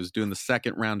I was doing the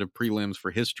second round of prelims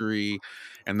for history,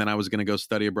 and then I was going to go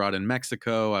study abroad in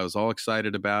Mexico. I was all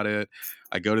excited about it.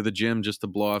 I go to the gym just to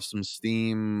blow off some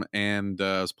steam, and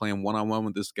I was playing one-on-one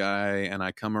with this guy, and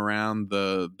I come around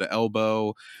the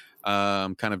elbow,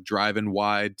 kind of driving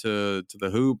wide to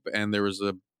the hoop, and there was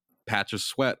a patch of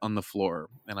sweat on the floor,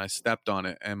 and I stepped on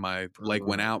it, and my leg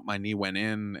went out, my knee went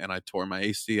in, and I tore my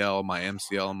ACL, my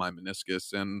MCL, and my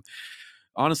meniscus. And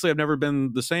honestly, I've never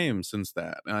been the same since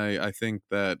that. I think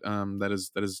that that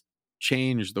has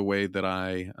changed the way that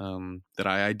I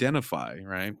identify,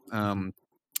 right? And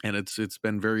it's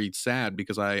been very sad,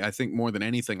 because I think more than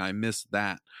anything I miss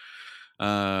that.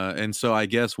 And so I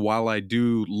guess while I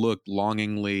do look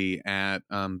longingly at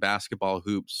basketball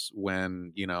hoops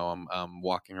when, you know, I'm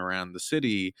walking around the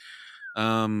city,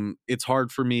 it's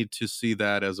hard for me to see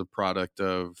that as a product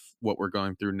of what we're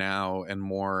going through now, and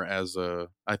more as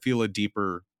I feel a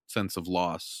deeper sense of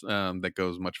loss that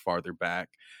goes much farther back,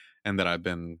 and that I've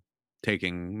been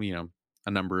taking, you know,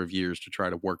 a number of years to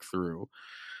try to work through.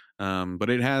 But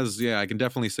it has, yeah, I can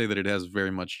definitely say that it has very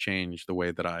much changed the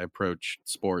way that I approach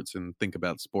sports and think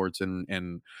about sports,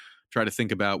 and try to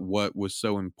think about what was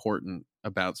so important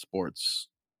about sports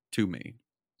to me.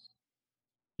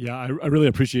 Yeah, I really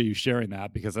appreciate you sharing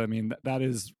that, because I mean, that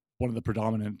is one of the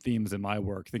predominant themes in my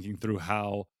work, thinking through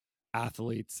how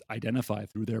athletes identify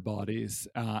through their bodies,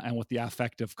 and what the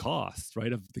affective cost,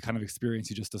 right, of the kind of experience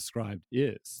you just described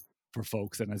is for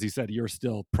folks. And as you said, you're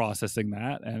still processing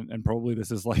that, and probably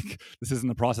this is like, this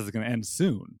isn't a process that's going to end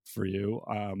soon for you.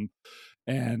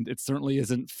 And it certainly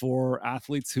isn't for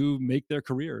athletes who make their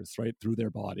careers, right, through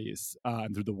their bodies,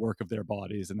 and through the work of their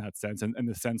bodies in that sense, and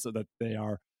the sense that they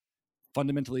are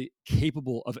fundamentally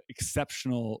capable of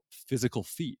exceptional physical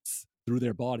feats through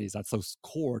their bodies. That's so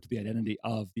core to the identity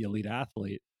of the elite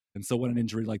athlete. And so when an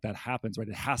injury like that happens, right,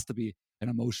 it has to be an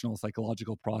emotional,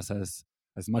 psychological process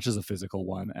as much as a physical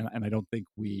one. And I don't think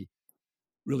we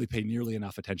really pay nearly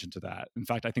enough attention to that. In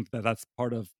fact, I think that that's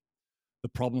part of the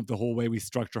problem of the whole way we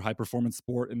structure high performance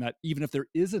sport, in that even if there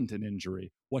isn't an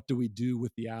injury, what do we do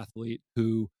with the athlete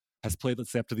who has played,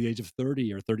 let's say, up to the age of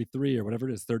 30 or 33 or whatever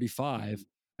it is, 35,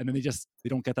 and then they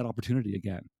don't get that opportunity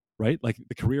again, right? Like,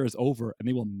 the career is over, and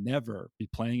they will never be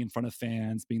playing in front of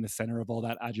fans, being the center of all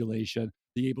that adulation,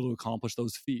 be able to accomplish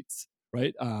those feats,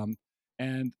 right?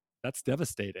 And that's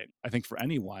devastating, I think, for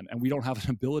anyone. And we don't have an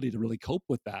ability to really cope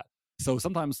with that. So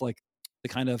sometimes, like, the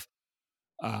kind of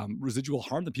residual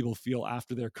harm that people feel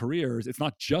after their careers, it's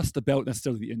not just about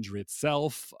necessarily the injury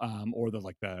itself, or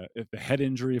the head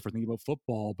injury, if we're thinking about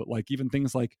football, but like even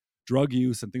things like drug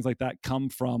use and things like that come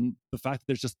from the fact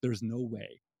that there's no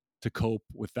way to cope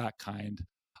with that kind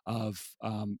of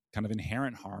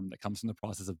inherent harm that comes from the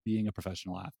process of being a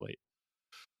professional athlete.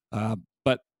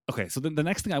 But okay, so then the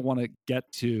next thing I want to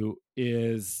get to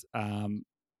is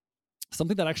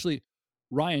something that actually,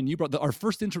 Ryan, you brought the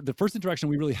first interaction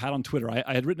we really had on Twitter.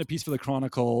 I had written a piece for the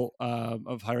Chronicle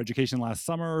of Higher Education last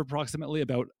summer, approximately,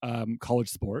 about college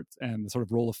sports and the sort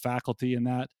of role of faculty in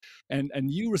that. And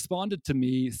you responded to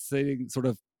me saying, sort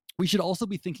of, we should also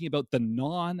be thinking about the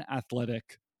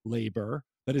non-athletic labor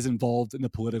that is involved in the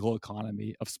political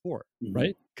economy of sport,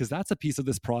 right? Because that's a piece of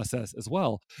this process as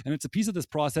well. And it's a piece of this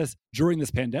process during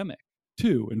this pandemic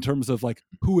too, in terms of like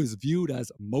who is viewed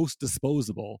as most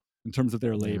disposable in terms of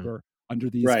their labor under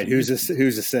these right conditions.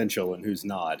 Who's essential and who's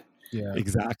not. Yeah,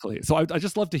 exactly. So I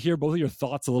just love to hear both of your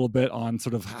thoughts a little bit on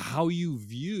sort of how you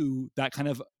view that kind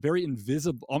of very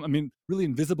invisible, really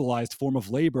invisibilized form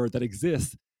of labor that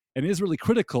exists and is really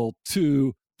critical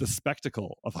to the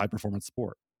spectacle of high performance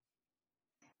sport.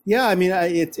 Yeah, I mean,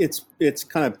 it's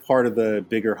kind of part of the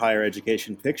bigger higher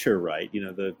education picture, right? You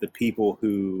know, the people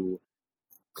who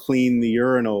clean the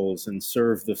urinals and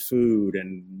serve the food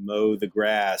and mow the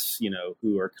grass, you know,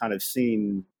 who are kind of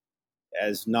seen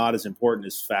as not as important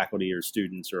as faculty or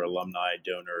students or alumni,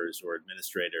 donors or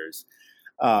administrators.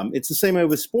 It's the same way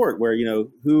with sport, where, you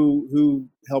know, who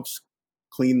helps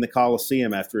clean the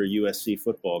Coliseum after a USC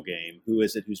football game? Who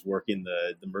is it who's working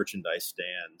the merchandise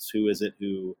stands? Who is it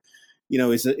who, you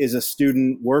know, is a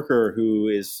student worker who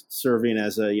is serving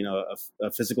as a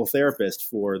physical therapist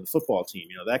for the football team?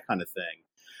 You know, that kind of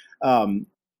thing.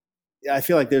 I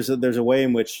feel like there's a way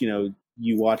in which, you know,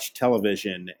 you watch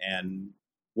television and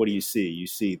what do you see? You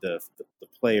see the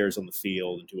players on the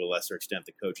field, and to a lesser extent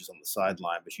the coaches on the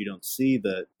sideline, but you don't see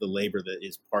the labor that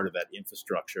is part of that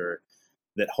infrastructure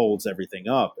that holds everything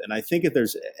up. And I think if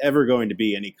there's ever going to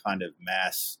be any kind of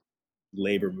mass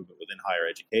labor movement within higher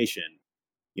education,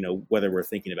 whether we're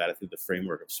thinking about it through the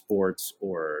framework of sports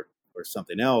or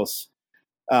something else,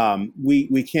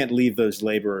 we can't leave those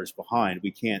laborers behind.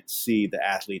 We can't see the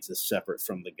athletes as separate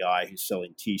from the guy who's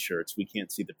selling T-shirts. We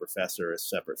can't see the professor as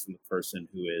separate from the person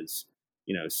who is,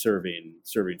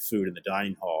 serving food in the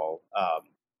dining hall.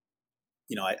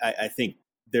 I think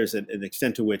there's an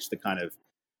extent to which the kind of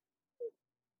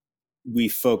we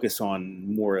focus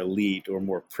on more elite or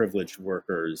more privileged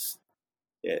workers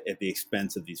at the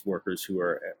expense of these workers who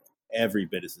are every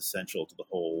bit as essential to the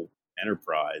whole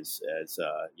enterprise as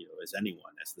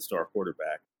anyone, as the star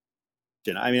quarterback.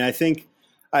 And I mean, I think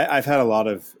I've had a lot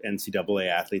of NCAA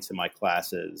athletes in my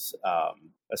classes,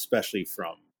 especially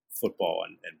from football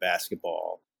and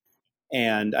basketball.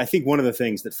 And I think one of the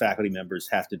things that faculty members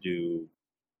have to do,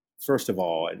 first of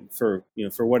all, and for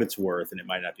what it's worth, and it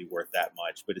might not be worth that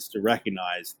much, but it's to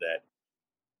recognize that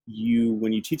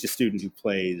when you teach a student who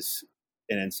plays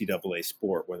an NCAA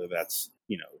sport, whether that's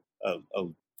a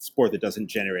sport that doesn't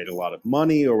generate a lot of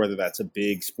money, or whether that's a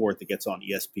big sport that gets on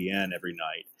ESPN every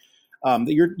night,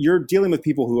 that you're dealing with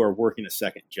people who are working a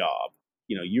second job.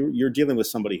 You're dealing with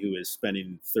somebody who is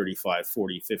spending 35,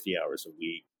 40, 50 hours a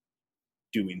week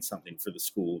doing something for the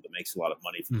school that makes a lot of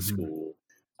money for the school.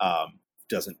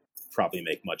 Doesn't probably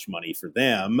make much money for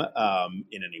them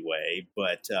in any way,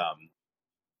 but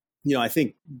I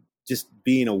think just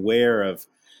being aware of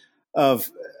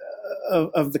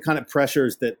the kind of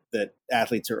pressures that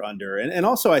athletes are under, and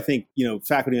also I think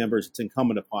faculty members, it's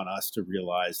incumbent upon us to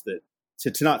realize that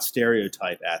to not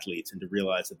stereotype athletes and to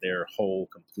realize that they're whole,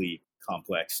 complete,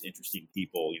 complex, interesting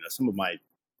people. Some of my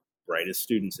brightest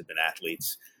students have been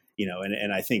athletes.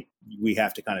 And I think we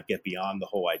have to kind of get beyond the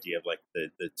whole idea of like the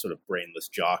sort of brainless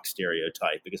jock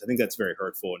stereotype, because I think that's very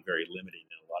hurtful and very limiting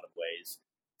in a lot of ways.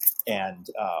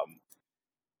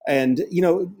 And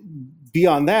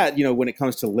beyond that, when it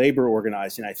comes to labor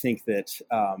organizing, I think that,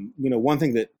 one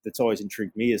thing that's always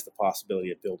intrigued me is the possibility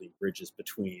of building bridges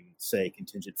between, say,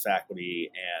 contingent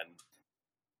faculty and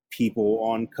people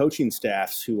on coaching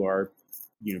staffs who are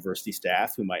university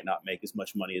staff who might not make as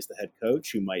much money as the head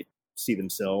coach, who might see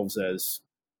themselves as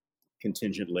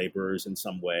contingent laborers in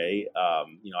some way.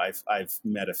 I've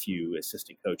met a few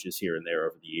assistant coaches here and there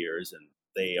over the years, and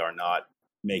they are not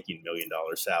making $1 million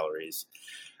salaries.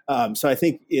 So I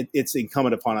think it's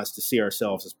incumbent upon us to see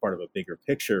ourselves as part of a bigger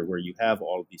picture where you have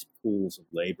all of these pools of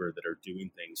labor that are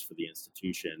doing things for the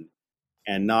institution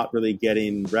and not really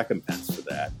getting recompense for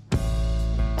that.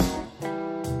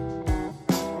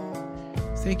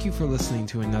 Thank you for listening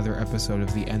to another episode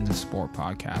of the End of Sport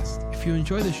podcast. If you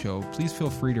enjoy the show, please feel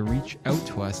free to reach out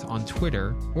to us on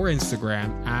Twitter or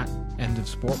Instagram at End of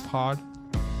Sport Pod.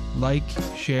 Like,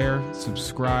 share,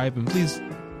 subscribe, and please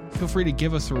feel free to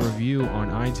give us a review on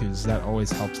iTunes. That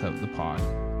always helps out the pod.